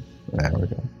see him an hour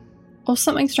ago. Well,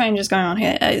 something strange is going on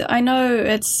here. I know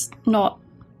it's not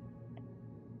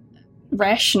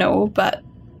rational, but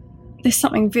there's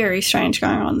something very strange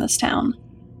going on in this town.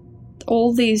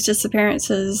 All these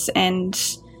disappearances and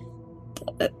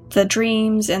the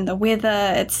dreams and the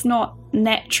weather, it's not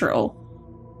natural.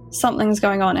 Something's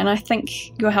going on, and I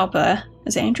think your helper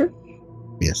is Andrew?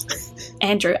 Yes.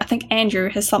 Andrew. I think Andrew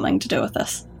has something to do with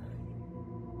this.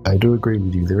 I do agree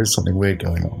with you. There is something weird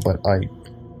going on, but I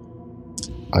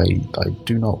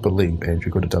do not believe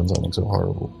Andrew could have done something so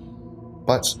horrible.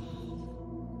 But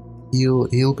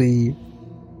he'll be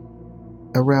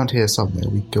around here somewhere.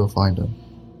 We can go find him.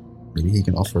 Maybe he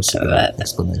can offer us an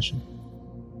explanation.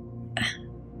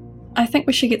 I think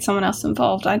we should get someone else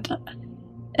involved.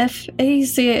 If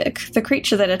he's the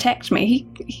creature that attacked me,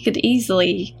 he could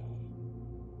easily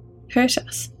hurt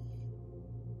us.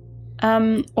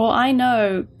 Well, I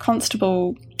know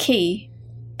Constable Key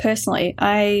personally.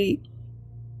 He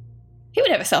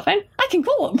would have a cell phone. I can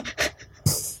call him.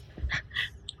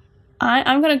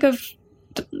 I'm going to give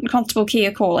Constable Key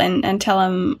a call and tell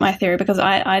him my theory, because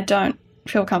I don't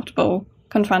feel comfortable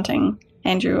confronting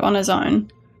Andrew on his own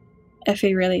if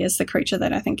he really is the creature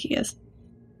that I think he is.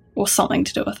 Or something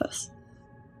to do with this.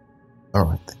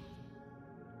 Alright.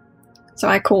 So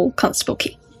I call Constable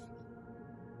Key.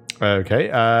 Okay.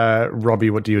 Robbie,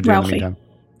 what do you do in the meantime?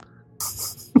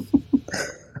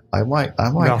 I might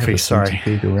Ralphie, have a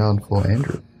peek around for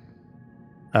Andrew.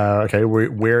 Okay,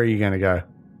 where are you going to go?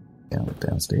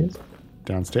 Downstairs.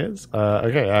 Downstairs.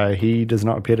 Okay. He does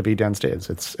not appear to be downstairs.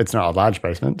 It's not a large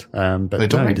basement. But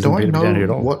Wait, no, he doesn't appear to be down here at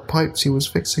know all. what pipes he was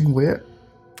fixing where?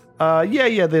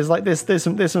 Yeah.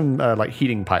 There's some like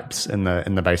heating pipes in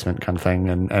the basement kind of thing,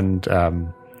 and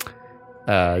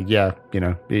yeah,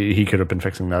 he could have been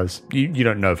fixing those. You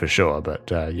don't know for sure,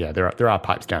 but yeah, there are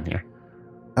pipes down here.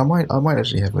 I might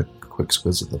actually have a quick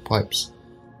squiz at the pipes.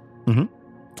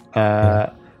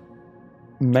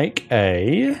 Make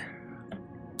a.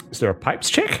 Is there a pipes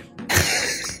check?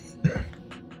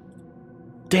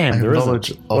 Damn, there is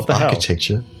knowledge what of the hell?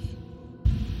 architecture.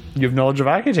 You have knowledge of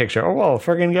architecture. Oh well,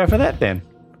 friggin' go for that then.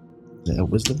 Is there a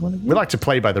wisdom one again? We like to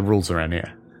play by the rules around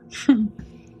here.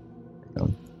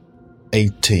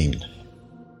 18.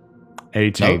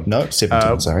 18. No,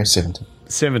 17. Sorry, 17.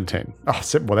 17. Oh,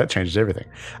 well, that changes everything.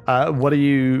 What are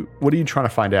you trying to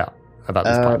find out about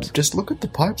these pipes? Just look at the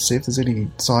pipes, see if there's any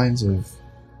signs of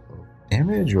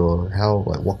damage or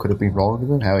what could have been wrong with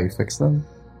them, how he fixed them,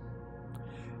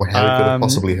 or how he could have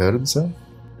possibly hurt himself.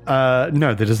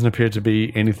 No, there doesn't appear to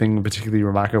be anything particularly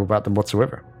remarkable about them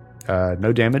whatsoever.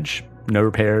 No damage, no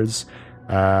repairs.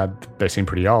 They seem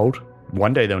pretty old.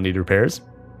 One day they'll need repairs,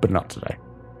 but not today.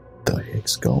 The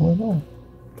heck's going on?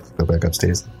 Let's go back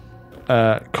upstairs.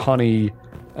 Connie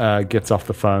gets off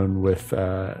the phone with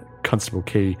Constable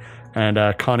Key, and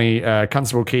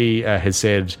Constable Key has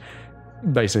said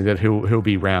basically that he'll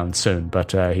be round soon,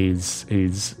 but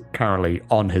he's currently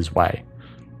on his way.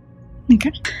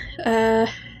 Okay.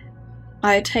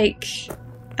 I take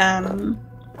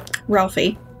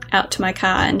Ralphie out to my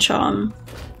car and show him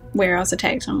where I was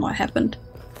attacked and what happened,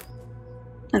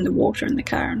 and the water in the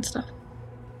car and stuff,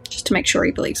 just to make sure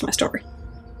he believes my story.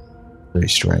 Very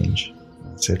strange.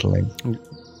 Unsettling.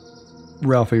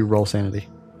 Ralphie, roll sanity.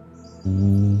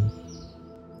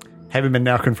 Having been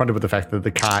now confronted with the fact that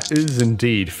the car is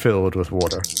indeed filled with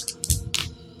water.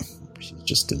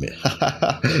 Just admit.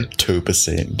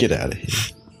 2%. Get out of here.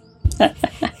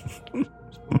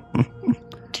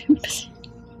 2%.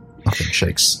 Nothing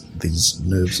shakes these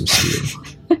nerves of steel.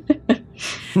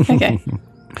 Okay.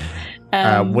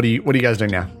 What are you guys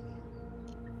doing now?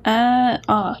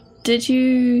 Did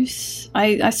you...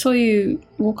 I saw you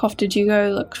walk off. Did you go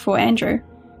look for Andrew?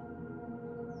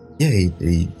 Yeah,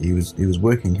 he was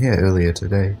working here earlier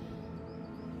today.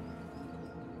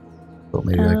 Thought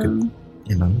maybe I could,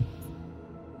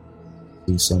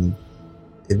 see some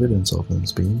evidence of him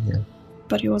being here.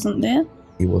 But he wasn't there?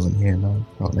 He wasn't here, no,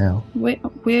 not now. Where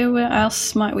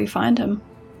else might we find him?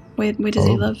 Where does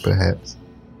he live? Perhaps.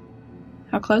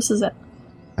 How close is it?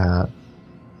 Let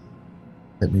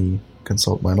me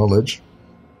consult my knowledge.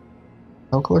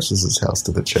 How close is his house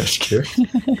to the church, Kira?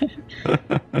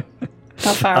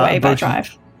 How far away by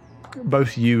drive?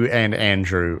 Both you and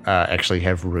Andrew actually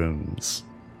have rooms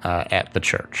at the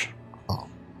church. Oh.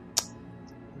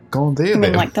 Go on there, I mean,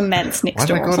 then. like the manse next Why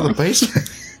door. don't I go to the basement?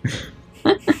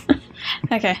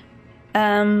 Okay.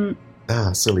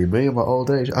 Silly me in my old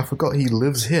age. I forgot he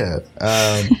lives here.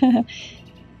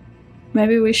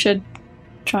 Maybe we should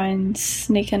try and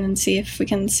sneak in and see if we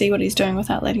can see what he's doing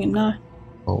without letting him know.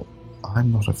 Well,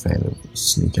 I'm not a fan of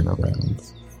sneaking around.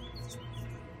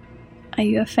 Are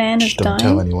you a fan of Don't dying?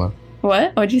 tell anyone.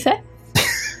 What? What'd you say?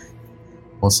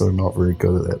 Also not very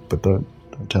good at that, but don't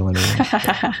tell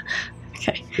anyone.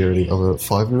 Okay. Security of a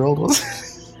 5-year-old was.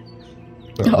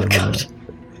 Oh, God.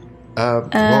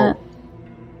 Well,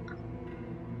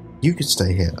 you could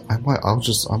stay here. I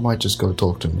might just go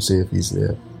talk to him, see if he's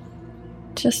there.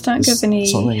 Just don't give any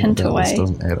Something hint about this away.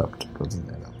 doesn't add up.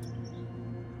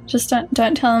 Just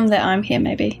don't tell him that I'm here,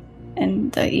 maybe,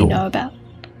 and that you Sure. know about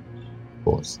Of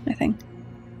course. my thing.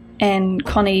 And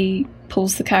Connie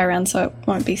pulls the car around so it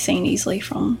won't be seen easily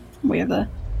from wherever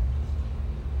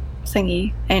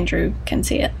thingy Andrew can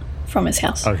see it from his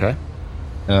house. Okay.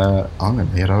 I'm gonna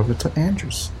head over to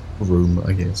Andrew's room,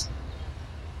 I guess.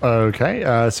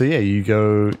 Okay. So yeah, you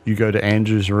go to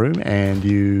Andrew's room and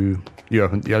you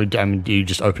open. You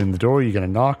just open the door. You're gonna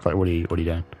knock. Like, what are you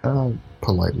doing?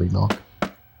 Politely knock.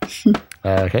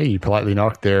 Okay. You politely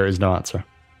knock. There is no answer.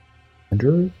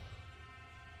 Andrew,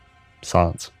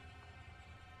 Silence.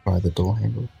 try the door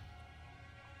handle.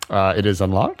 It is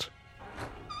unlocked.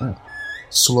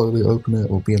 Slowly open it.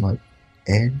 Will be like,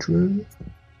 Andrew.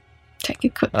 Take a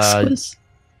quick squiz.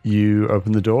 You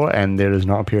open the door and there does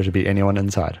not appear to be anyone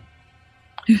inside.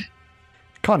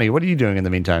 Connie, what are you doing in the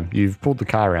meantime? You've pulled the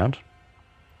car around.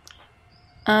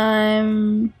 I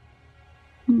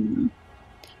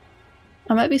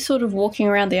might be sort of walking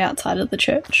around the outside of the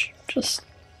church. Just,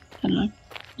 I don't know,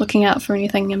 looking out for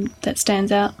anything that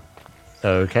stands out.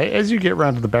 Okay. As you get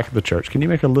round to the back of the church, can you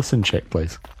make a listen check,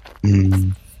 please?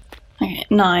 Okay,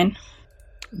 9.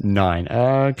 9.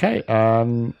 Okay.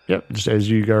 Yep. Just as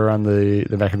you go around the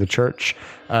back of the church,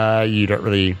 you don't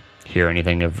really hear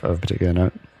anything of particular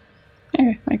note.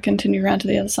 Okay, I continue around to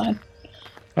the other side.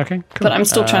 Okay, cool. But I'm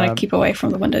still trying to keep away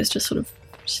from the windows, just sort of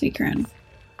sneak around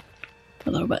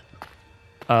a little bit.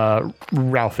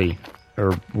 Ralphie,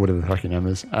 or whatever the fuck your name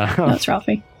is. That's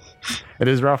Ralphie. It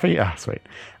is Ralphie? Ah, sweet.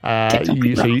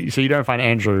 So you don't find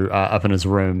Andrew up in his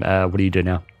room. What do you do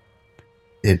now?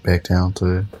 Head back down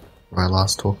to where I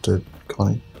last talked to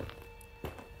Connie.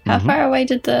 How far away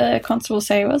did the constable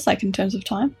say it was, like, in terms of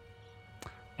time?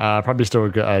 Probably still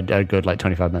a good like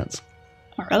 25 minutes.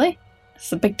 Oh, really?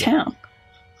 It's a big town.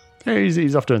 Yeah,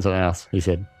 he's off doing something else, he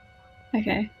said.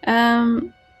 Okay.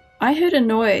 I heard a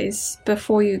noise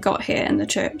before you got here in the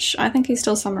church. I think he's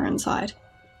still somewhere inside.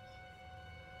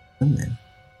 In there.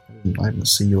 I didn't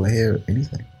see your hair or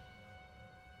anything.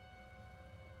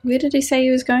 Where did he say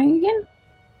he was going again?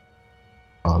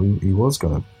 He was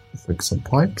going to fix some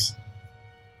pipes,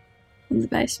 In the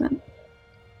basement.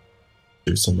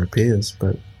 do some repairs,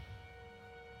 but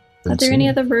Are there any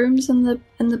other rooms in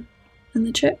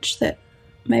the church that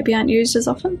maybe aren't used as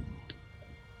often?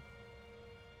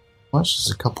 much?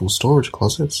 There's a couple of storage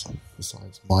closets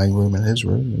besides my room and his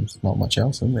room. There's not much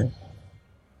else in there.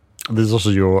 There's also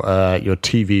your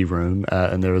TV room,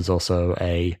 and there is also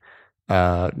a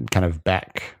kind of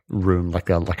back room, like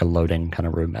a loading kind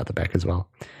of room at the back as well.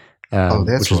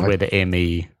 That's which is right.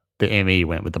 where the ME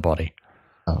went with the body.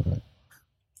 Oh, right.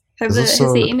 Has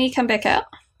the ME come back out?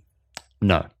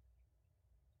 No.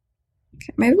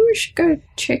 Okay, maybe we should go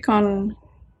check on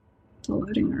the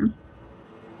loading room.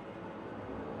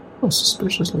 Oh,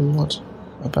 suspiciously, what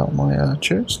about my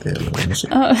church there?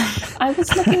 Oh, I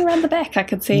was looking around the back. I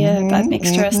could see an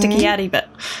extra sticky outy bit.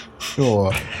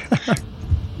 Sure.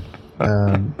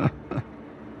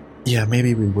 Yeah,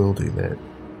 maybe we will do that.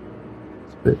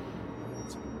 It's a bit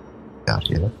out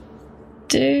here.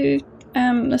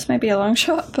 This may be a long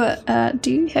shot, but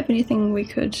do you have anything we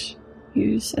could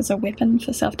use as a weapon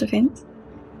for self-defense?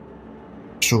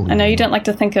 Sure. I know you don't like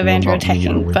to think of Will Andrew not need a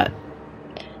attacking, weapon. but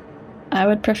I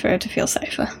would prefer to feel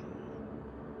safer.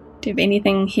 Do you have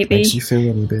anything heavy? Makes you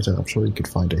feel any better. I'm sure you could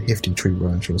find a hefty tree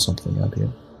branch or something out here.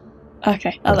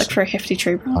 Okay, I'll look for a hefty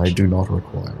tree branch. I do not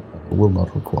require. I will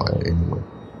not require any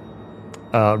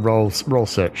weapon. Roll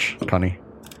search, Connie.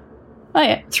 Oh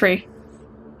yeah, 3.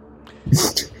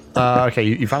 Okay,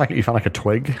 you found like a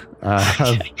twig.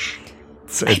 Okay.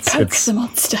 It's the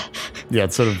monster. yeah,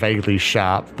 it's sort of vaguely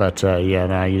sharp, but you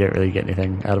don't really get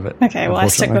anything out of it. Okay, well I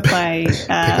stick with my Pick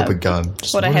up a gun.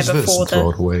 Just, what I is have this? before And throw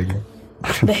it away.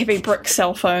 the heavy brick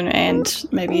cell phone and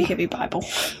maybe a heavy Bible.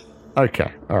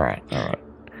 Okay, all right.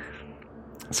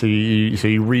 So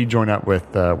you rejoin up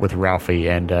with Ralphie,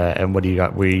 and what do you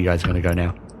got? Where are you guys going to go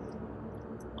now?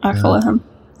 I follow him.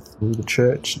 Through the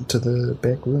church to the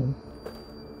back room.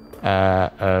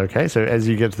 Okay, so as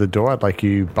you get to the door, I'd like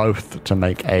you both to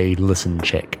make a listen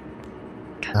check.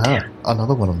 God damn.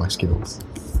 Another one of my skills.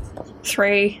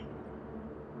 3.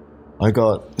 I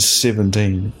got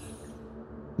 17.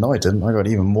 No, I didn't. I got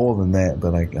even more than that,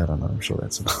 but I don't know. I'm sure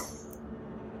that's enough.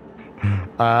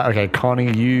 Okay,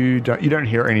 Connie, you don't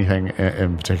hear anything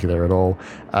in particular at all,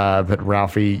 but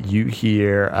Ralphie, you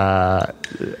hear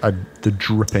the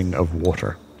dripping of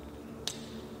water.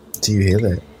 Do you hear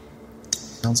that?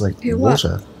 Sounds like Hear what?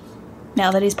 water.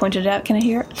 Now that he's pointed it out, can I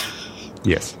hear it?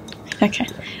 Yes. Okay.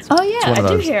 Oh yeah, one of I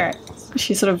do those. hear it.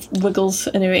 She sort of wiggles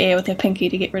in her ear with her pinky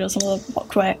to get rid of some of the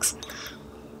box wax.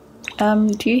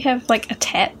 Do you have like a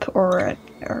tap or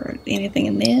anything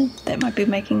in there that might be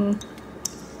making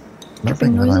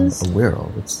Nothing that noises? I'm aware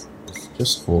of. It's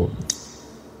just for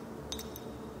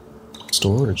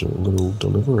storage or little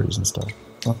deliveries and stuff.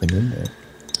 Nothing in there.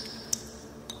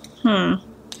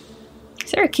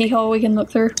 Is there a keyhole we can look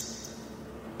through?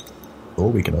 Or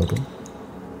we can open.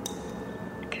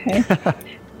 Okay.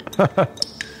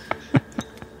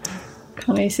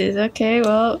 Connie says, okay,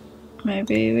 well,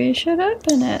 maybe we should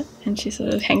open it. And she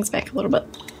sort of hangs back a little bit.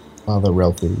 Father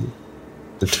Ralphie,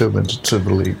 determined to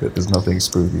believe that there's nothing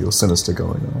spooky or sinister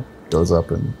going on, goes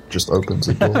up and just opens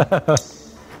the door.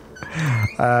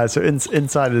 So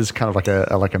inside is kind of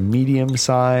like a medium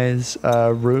size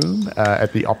room.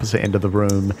 At the opposite end of the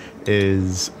room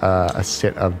is a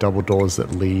set of double doors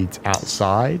that leads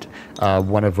outside.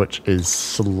 One of which is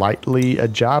slightly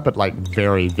ajar, but like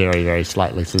very, very, very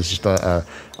slightly. So there's just a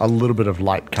little bit of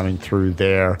light coming through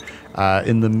there.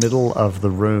 In the middle of the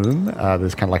room,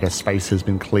 there's kind of like a space has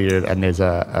been cleared, and there's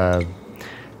a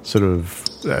sort of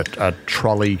a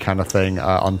trolley kind of thing,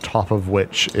 on top of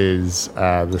which is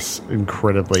this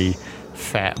incredibly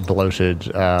fat,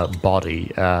 bloated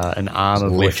body, an arm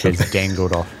of which has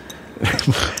dangled off.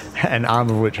 an arm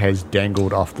of which has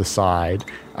dangled off the side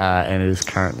and is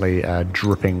currently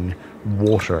dripping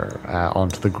water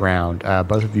onto the ground.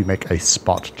 Both of you make a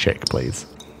spot check, please.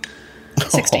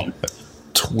 16.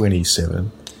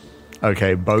 27.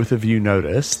 Okay, both of you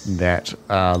notice that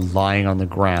lying on the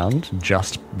ground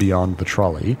just beyond the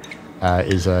trolley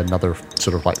is another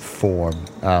sort of like form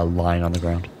lying on the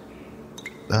ground.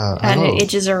 And hello. it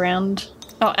edges around.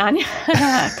 Oh, Anya.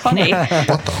 Connie.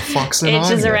 What the fuck's in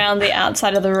Edges Anya? around the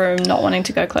outside of the room, not wanting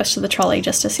to go close to the trolley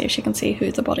just to see if she can see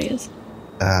who the body is.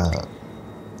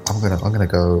 I'm gonna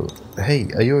go. Hey,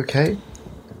 are you okay?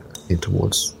 Head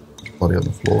towards the body on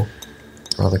the floor,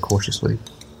 rather cautiously.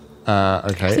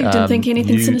 Okay. So you didn't think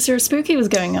anything sinister or spooky was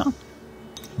going on?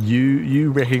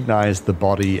 You recognize the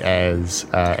body as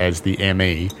the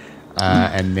ME,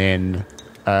 and then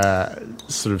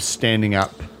sort of standing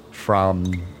up from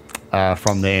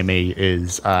the ME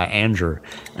is Andrew,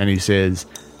 and he says,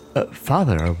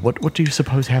 "Father, what do you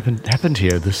suppose happened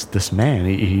here? This man,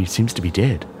 he seems to be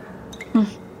dead."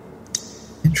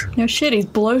 Andrew, No shit, he's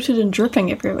bloated and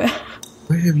dripping everywhere.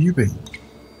 where have you been?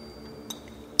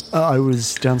 I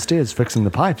was downstairs fixing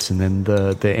the pipes, and then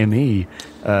the ME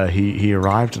he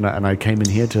arrived, and I came in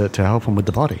here to help him with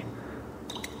the body.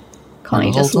 Connie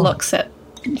the whole just time? looks at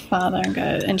Father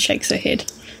and shakes her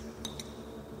head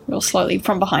real slowly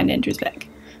from behind Andrew's back.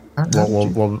 How did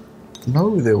you Well,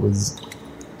 know there was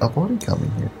a body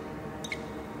coming here?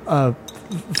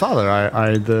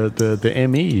 Father, the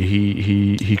ME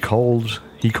he called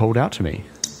out to me,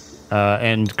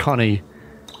 and Connie,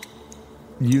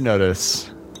 you notice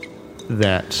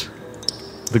that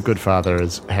the good father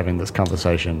is having this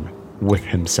conversation with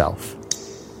himself.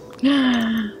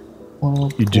 You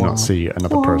do not see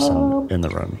another person in the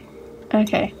room.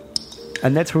 Okay.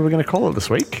 And that's where we're going to call it this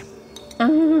week.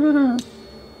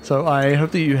 So I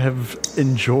hope that you have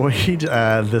enjoyed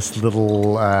this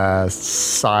little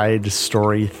side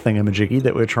story thingamajiggy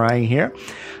that we're trying here.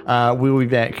 We'll be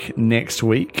back next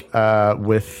week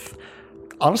with,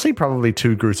 honestly, probably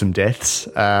 2 gruesome deaths.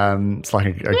 It's like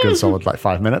a good solid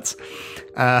 5 minutes.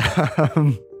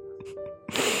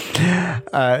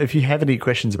 If you have any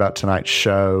questions about tonight's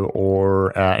show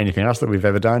or anything else that we've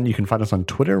ever done, you can find us on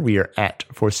Twitter. We are at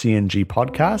 4CNG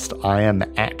Podcast. I am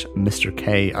at Mr.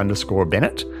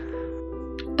 K_Bennett.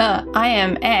 I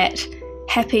am at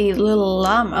Happy Little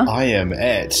Llama. I am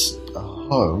at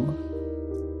home.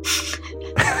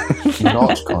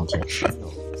 Not content.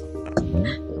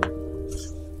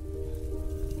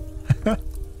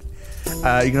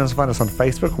 You can also find us on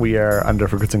Facebook. We are under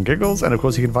For Grits and Giggles. And of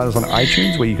course, you can find us on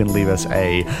iTunes, where you can leave us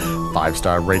a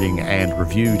 5-star rating and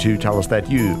review to tell us that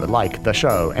you like the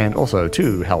show and also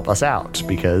to help us out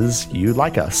because you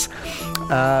like us.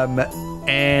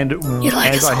 And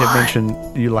as I have mentioned,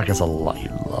 you like us a lot.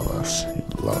 You love us. You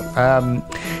love it.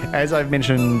 As I've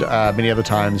mentioned many other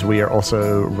times, we are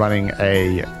also running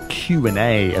a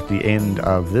Q&A at the end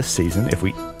of this season, if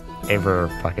we ever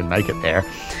fucking make it there,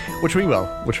 which we will,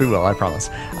 I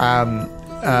promise.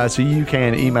 So you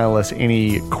can email us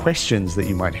any questions that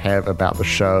you might have about the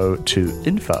show to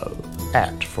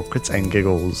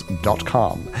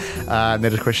info@forgritsandgiggles.com. And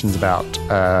that is questions about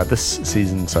this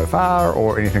season so far,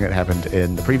 or anything that happened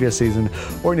in the previous season,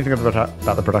 or anything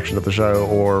about the production of the show,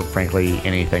 or frankly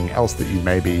anything else that you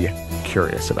may be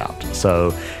curious about.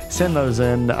 So send those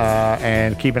in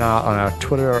and keep an eye on our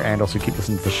Twitter, and also keep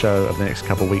listening to the show over the next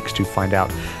couple of weeks to find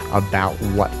out about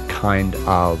what kind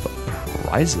of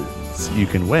prizes you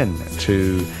can win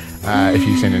to if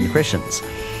you send in questions,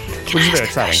 which is very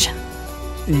exciting.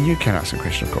 You can ask a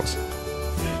question, of course.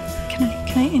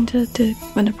 Can I enter to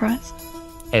win a prize?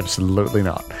 Absolutely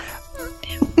not.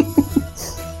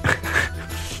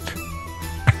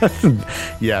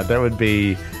 Yeah, that would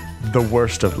be the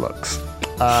worst of looks.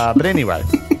 But anyway,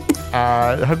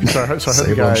 I hope you guys.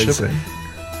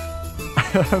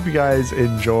 I hope you guys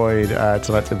enjoyed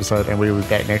tonight's episode, and we will be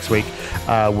back next week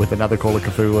with another Call of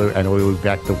Cthulhu, and we will be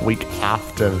back the week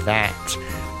after that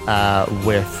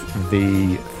with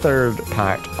the third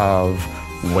part of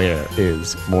Where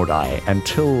is Mordai.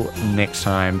 Until next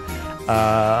time,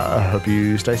 I hope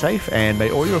you stay safe, and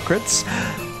may all your crits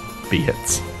be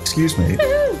hits. Excuse me.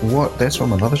 What? That's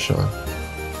from another show.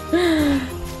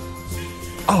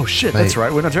 Oh shit, Mate, that's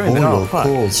right. We're not doing that. all Oh, your fuck.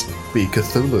 calls be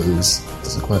Cthulhu's.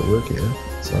 Doesn't quite work here.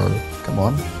 So come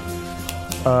on.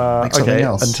 Make something Okay,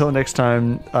 else. until next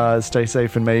time, stay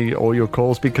safe, and may all your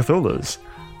calls be Cthulhu's.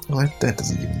 Well, that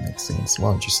doesn't even make sense.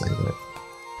 Why would you say that?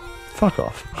 Fuck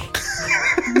off.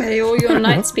 May all your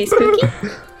nights be spooky.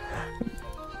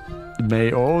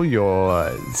 May all your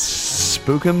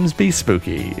spookums be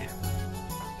spooky.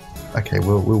 Okay,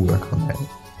 we'll work on that.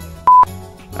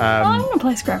 I'm gonna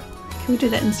play Scrabble. Can we do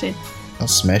that instead? I'll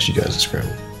smash you guys at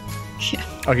Scrabble. Yeah.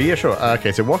 Okay, yeah, sure.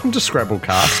 Okay, so welcome to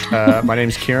Scrabblecast. My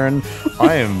name's Kieran.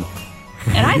 I am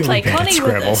And I really play bad at Connie with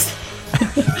Scrabble.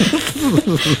 us.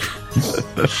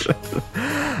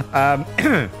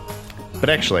 But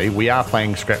actually, we are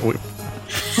playing Scrabble.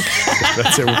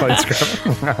 That's it, we're playing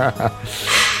Scrabble.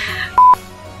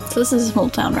 So this is a small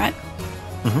town, right?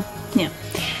 Mm-hmm. Yeah.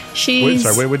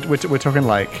 We're talking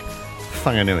like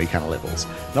Whanganui kind of levels.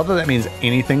 Not that means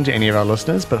anything to any of our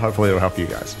listeners, but hopefully it'll help you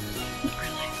guys.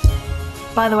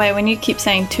 By the way, when you keep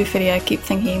saying 250, I keep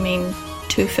thinking you mean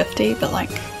 250, but like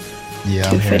Yeah,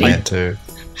 I'm hearing 250. that too.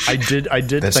 I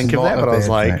did That's think of not that, a but I was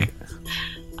bad like, thing.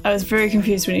 I was very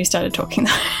confused when you started talking.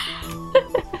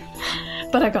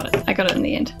 But I got it. I got it in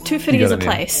the end. 250 You is got a it in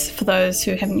the end. place for those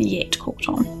who haven't yet caught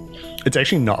on. it's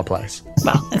actually not a place.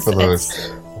 Well, it's, For those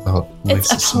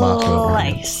it's a smart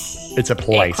place. It's a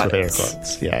place Air with air quotes.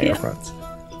 quotes. Yeah, air Yeah. quotes.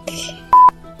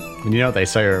 And you know what they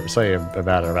say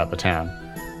about the town?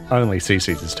 Only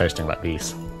Cece's is tasting like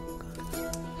this.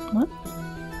 What?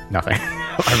 Nothing.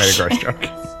 I made a gross joke.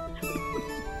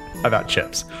 About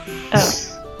chips.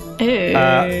 Oh. Ew.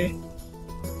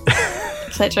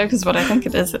 If that joke is what I think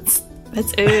it is, it's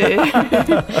ew.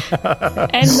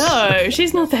 And no,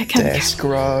 she's not that kind That's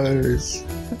gross.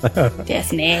 of.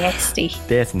 That's nasty.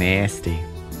 That's nasty.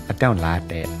 I don't like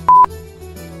that.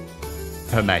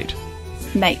 Her mate.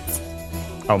 Mates.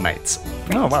 Oh, mates.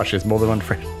 Oh, wow, she has more than one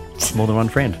friend. More than one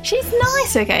friend. She's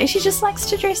nice, okay? She just likes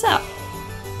to dress up.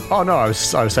 Oh, no, I was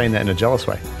saying that in a jealous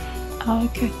way. Oh,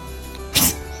 okay.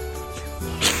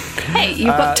 Hey, you've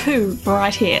got two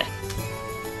right here.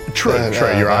 True,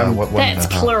 you're right. That's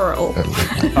plural.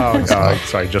 Oh,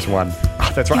 sorry, just one.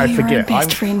 Oh, that's right, I You're your own forget.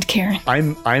 best friend, Karen.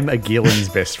 I'm a Gillen's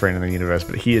best friend in the universe,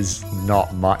 but he is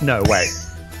not my. No, wait.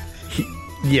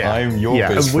 I'm your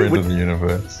best friend in the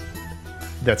universe.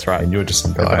 That's right. And you're just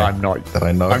some guy But I'm not. that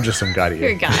I know. I'm just some guy to you.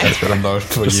 You're a guy. That's what I'm known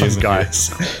for Just some years and guy.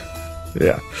 years.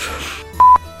 Yeah.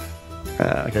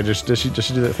 Okay, does she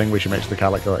do that thing where she makes the car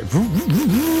like go like, vroom, vroom, vroom,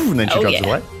 vroom, and then she Oh, drives yeah.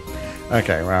 away?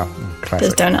 Okay, well, classic.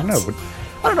 There's donuts.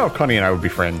 I don't know if Connie and I would be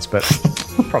friends, but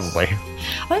probably. I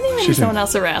think when She's there's in- someone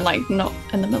else around, like not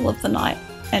in the middle of the night,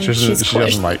 and She doesn't- she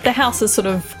doesn't like- the house is sort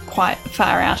of quite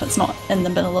far out. It's not in the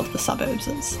middle of the suburbs.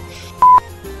 It's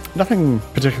Nothing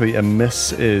particularly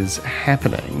amiss is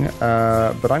happening,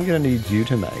 but I'm going to need you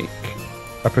to make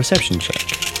a perception check.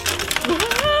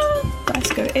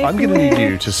 dice go I'm going to need everywhere.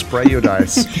 you to spray your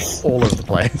dice all over the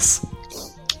place.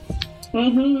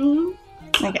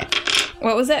 Okay.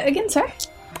 What was that again? Sorry.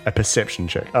 A perception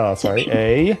check. Oh, sorry.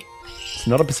 It's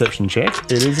not a perception check.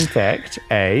 It is, in fact,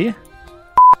 I'm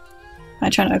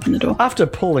trying to open the door. after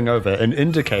pulling over and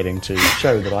indicating to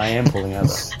show that I am pulling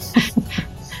over.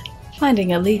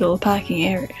 Finding a legal parking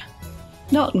area,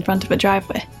 not in front of a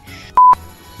driveway.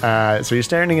 So you're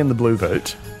standing in the blue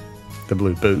boot,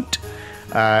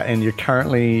 and you're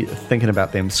currently thinking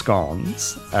about them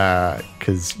scones,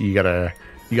 because you got a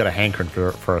hankering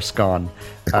for a scone.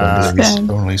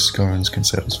 Only scones can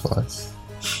satisfy.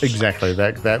 Exactly,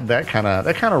 that kind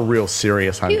of real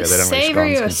serious hunger. You that only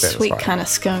savoury scones or can sweet satisfy. kind of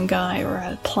scone guy or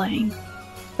a plain?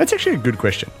 That's actually a good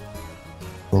question.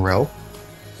 Morel?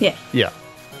 Yeah, Yeah.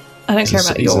 I don't care He's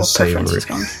a- about he's a your savoury. preference for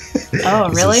scones. Oh,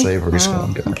 He's a really? savoury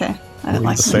scone guy. Okay, I don't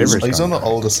like He's a them. savoury He's on the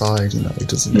older side, you know. He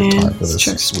doesn't have Yeah, time for that's this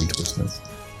true. sweet business.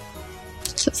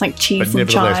 So it's like But cheese and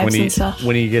nevertheless, chives and stuff.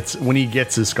 when he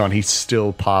gets his scone, he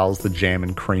still piles the jam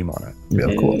and cream on it. Yeah,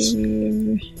 of course.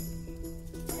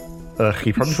 Ugh,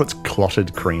 he probably puts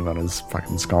clotted cream on his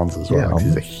fucking scones as well. Yeah.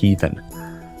 He's a heathen.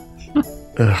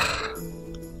 Ugh,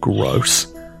 gross.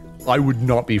 I would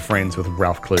not be friends with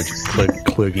Ralph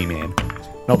Kluge Man.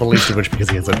 Not the least of which because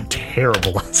he has a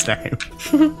terrible last name.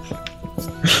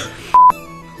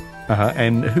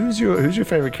 And who's your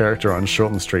favorite character on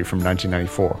Shorten Street from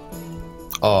 1994?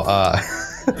 Oh,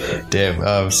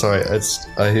 damn. Sorry.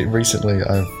 Recently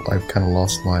I've kind of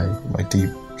lost my deep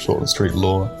Shorten Street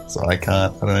lore, so I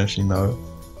don't actually know.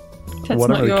 That's Well, I don't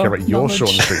not really your care about your knowledge.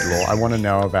 Shorten Street lore. I want to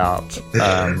know about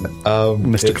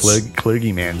Mr. it's-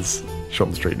 Kluge Man's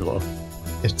Shorten Street lore.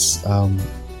 It's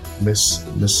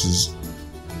Mrs.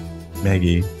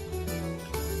 Maggie.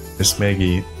 Miss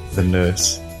Maggie, the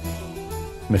nurse,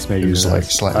 Miss Maggie who's the like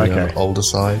nurse. slightly on Okay. the older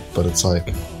side, but it's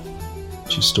like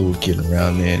she's still getting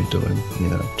around there and doing,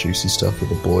 juicy stuff with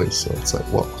the boys. So it's like,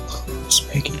 what? Miss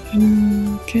Maggie.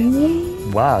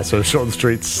 Okay. Wow, so Shorten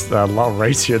Street's a lot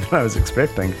racier than I was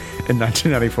expecting in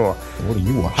 1994. What are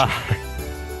you watching?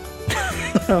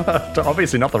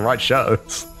 Obviously not the right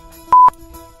shows.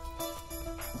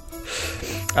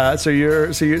 So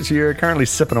you're currently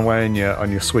sipping away on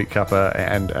your sweet cuppa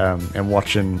and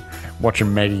watching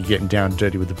watching Maggie getting down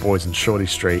dirty with the boys in Shorty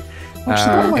Street.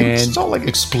 It's not like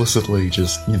explicitly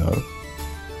just,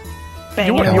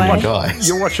 Banging You're away. guys.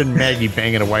 You're watching Maggie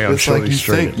banging away on It's like Shorty you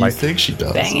Street. think she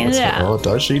does. Banging It's it like, out. oh,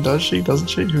 does she? Doesn't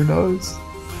she? Who knows?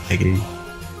 Maggie,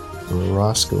 you're a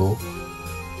rascal.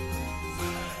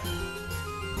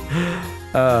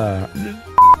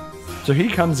 So he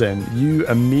comes in. You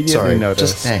immediately Sorry,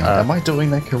 notice. just hang on. Am I doing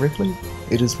that correctly?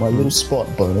 It is my little spot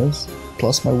bonus,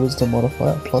 plus my wisdom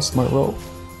modifier, plus my roll.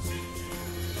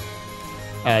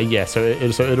 Yeah. So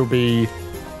it'll be.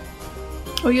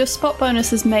 Well, your spot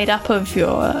bonus is made up of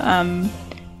your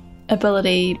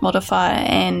ability modifier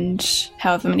and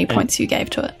however many points you gave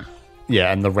to it.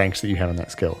 Yeah, and the ranks that you have in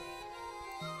that skill.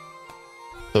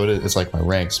 So it's like my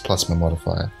ranks plus my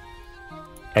modifier,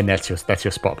 And that's your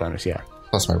spot bonus, yeah.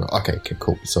 plus my roll. Okay,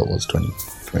 cool. So it was 20,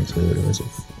 22, whatever it is.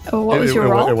 Oh, what was your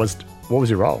roll? What was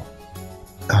your roll?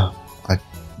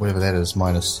 Whatever that is,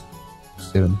 minus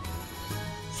 7.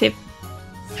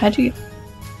 How'd you...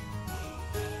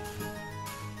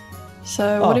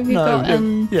 So what have you got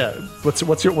in... Yeah.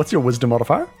 What's your wisdom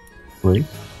modifier? 3.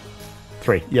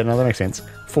 3. Yeah, no, that makes sense.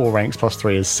 4 ranks plus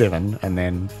 3 is 7, and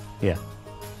then yeah.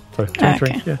 So 23.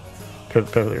 Okay. Yeah.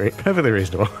 Perfectly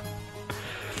reasonable.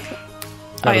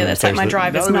 Oh yeah, that's like my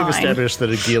drive is Now that 9. we've established that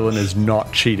Agilan is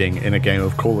not cheating in a game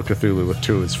of Call of Cthulhu with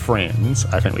 2 of his friends,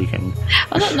 I think we can.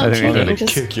 I'm not I think cheating, I'm gonna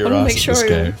just kick your I want to ass make at sure this he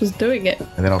game. was doing it.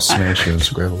 And then I'll smash you in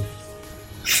Scrabble.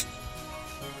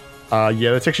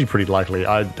 Yeah, that's actually pretty likely.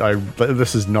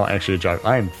 This is not actually a joke.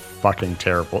 I am fucking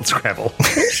terrible at Scrabble.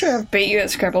 Pretty sure I've beat you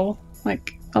at Scrabble,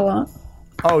 like, a lot.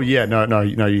 Oh yeah, no,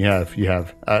 you have.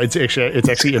 It's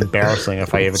actually embarrassing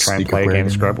if I ever try and Sneak play a up game of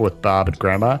random. Scrabble with Barb and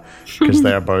Grandma, because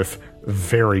they are both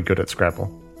very good at Scrabble.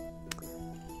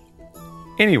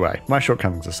 Anyway, my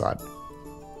shortcomings aside.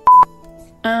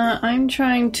 I'm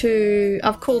trying to...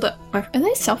 I've called up... Are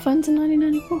there cell phones in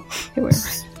 1994? They were.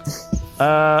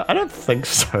 I don't think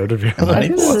so, to be I honest.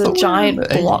 think This I is a thought we were giant in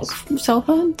the block 80s. of cell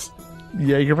phones.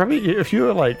 Yeah, you could probably, if you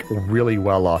were like really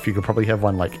well off, you could probably have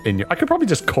one like in your. I could probably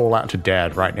just call out to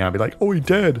Dad right now and be like, "Oh,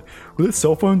 Dad, were there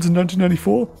cell phones in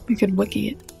 1994?" We could wiki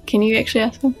it. Can you actually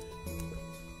ask them?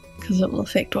 Because it will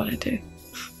affect what I do.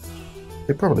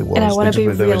 It probably was. And I want to be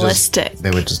They were just- realistic.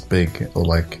 They were just big, or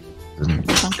like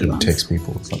Funky couldn't ones. text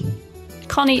people or something.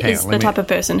 Connie Hang is on, the let me- type of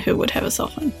person who would have a cell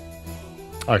phone.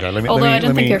 Okay, let me. Although let me, I don't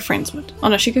let think me- her friends would. Oh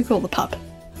no, she could call the pub.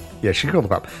 Yeah, she called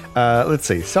them up. Let's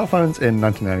see. Cell phones in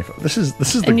 1994. This is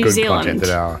the In New good Zealand. content that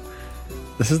our.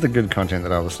 This is the good content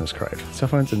that our listeners crave. Cell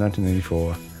phones in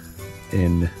 1984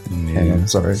 in Hang on, New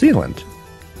sorry. Zealand.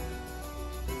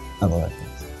 I don't know.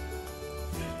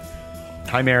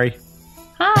 Hi, Mary.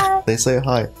 Hi. They say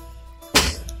hi.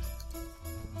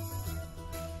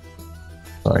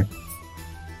 Sorry.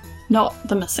 Not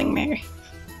the missing Mary.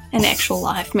 An actual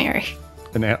live Mary.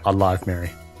 Alive,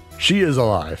 Mary. She is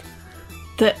alive.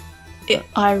 The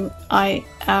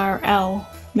IRL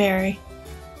Mary.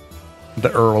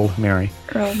 The Earl Mary.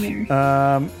 Earl Mary.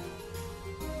 Oh,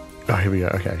 here we go.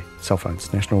 Okay. Cell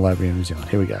phones. National Library of New Zealand.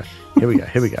 Here we go. Here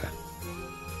we go.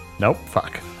 Nope.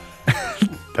 Fuck.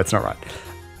 That's not right.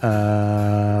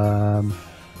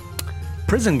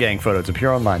 Prison gang photos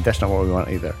appear online. That's not what we want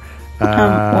either.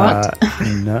 What?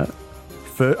 No.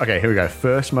 Okay, here we go.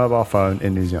 First mobile phone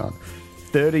in New Zealand.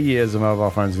 30 years of mobile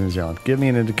phones in New Zealand. Give me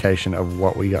an indication of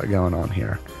what we got going on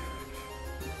here.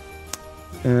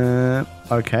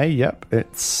 Okay, yep.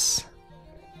 It's...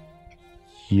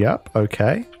 Yep,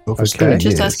 okay. Well, for Okay. 30 Just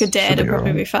years, ask your dad, should it'd be probably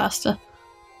alright. be faster.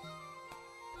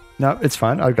 No, it's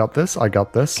fine. I got this.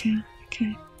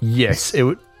 Okay. Yes, it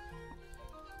would...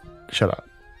 Shut up.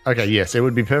 Okay, yes, it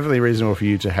would be perfectly reasonable for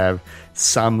you to have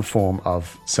some form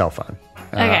of cell phone.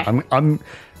 Okay.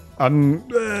 I'm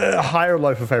high or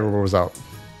low for favorable result.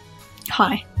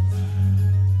 Hi.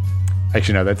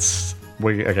 Actually, no, that's...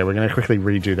 We're going to quickly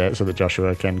redo that so that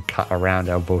Joshua can cut around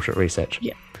our bullshit research.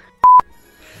 Yeah.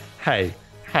 Hey.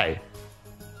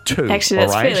 2, Actually,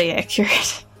 that's alright? fairly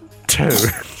accurate 2.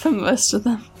 for most of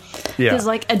them. Yeah. There's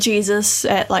like a Jesus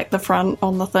at like the front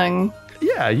on the thing.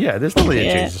 Yeah, there's probably a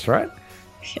Yeah. Jesus, right?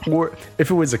 Or if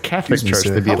it was a Catholic Excuse me, church,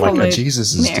 sir. there'd be How like long a... are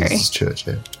Jesus is Mary. Jesus church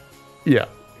here? Yeah.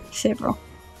 Several.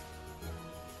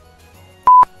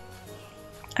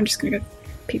 I'm just gonna go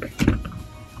pee break.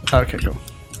 Okay, cool.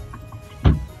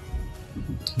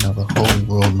 Now the whole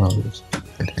world knows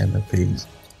that Hannah pees.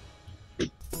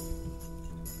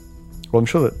 Well, I'm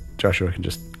sure that Joshua can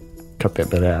just cut that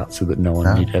bit out so that no one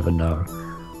No. need ever know.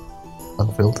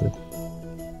 Unfiltered.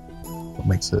 What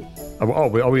makes it? Are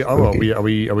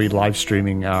we live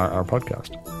streaming our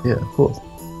podcast? Yeah, of course.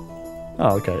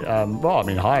 Oh, okay. Well, I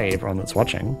mean, hi everyone that's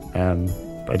watching. I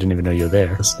didn't even know you were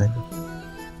there. Listening.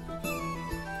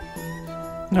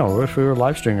 No, if we were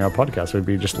live streaming our podcast, we'd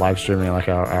be just live streaming like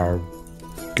our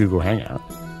Google Hangout.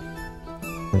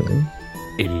 Really?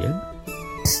 Idiot.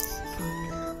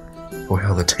 Or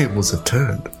how the tables have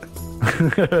turned.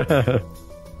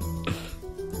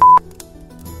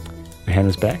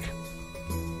 Hannah's back.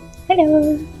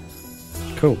 Hello.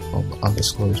 Cool. From an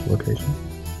undisclosed location.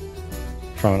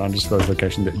 From an undisclosed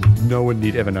location that no one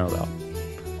need ever know about.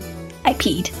 I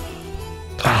peed.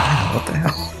 What the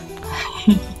hell?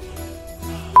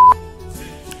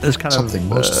 There's kind Something of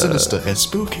most sinister and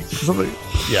spooky. something.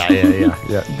 Yeah.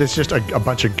 There's just a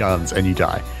bunch of guns and you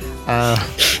die.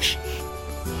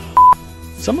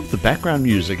 Some of the background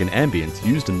music and ambience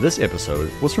used in this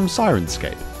episode was from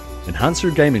Sirenscape. Enhance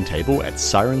your gaming table at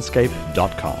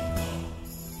sirenscape.com.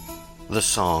 The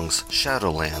songs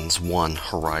Shadowlands 1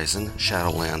 Horizon,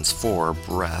 Shadowlands 4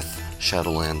 Breath,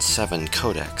 Shadowlands 7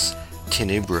 Codex,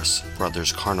 Tenebris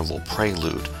Brothers Carnival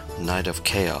Prelude, Night of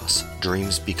Chaos,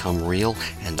 Dreams Become Real,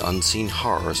 and Unseen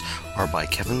Horrors are by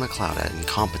Kevin MacLeod at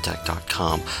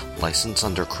Incompetech.com, licensed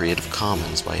under Creative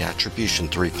Commons by Attribution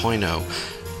 3.0,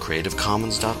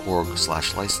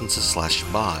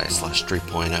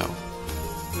 creativecommons.org/licenses/by/3.0.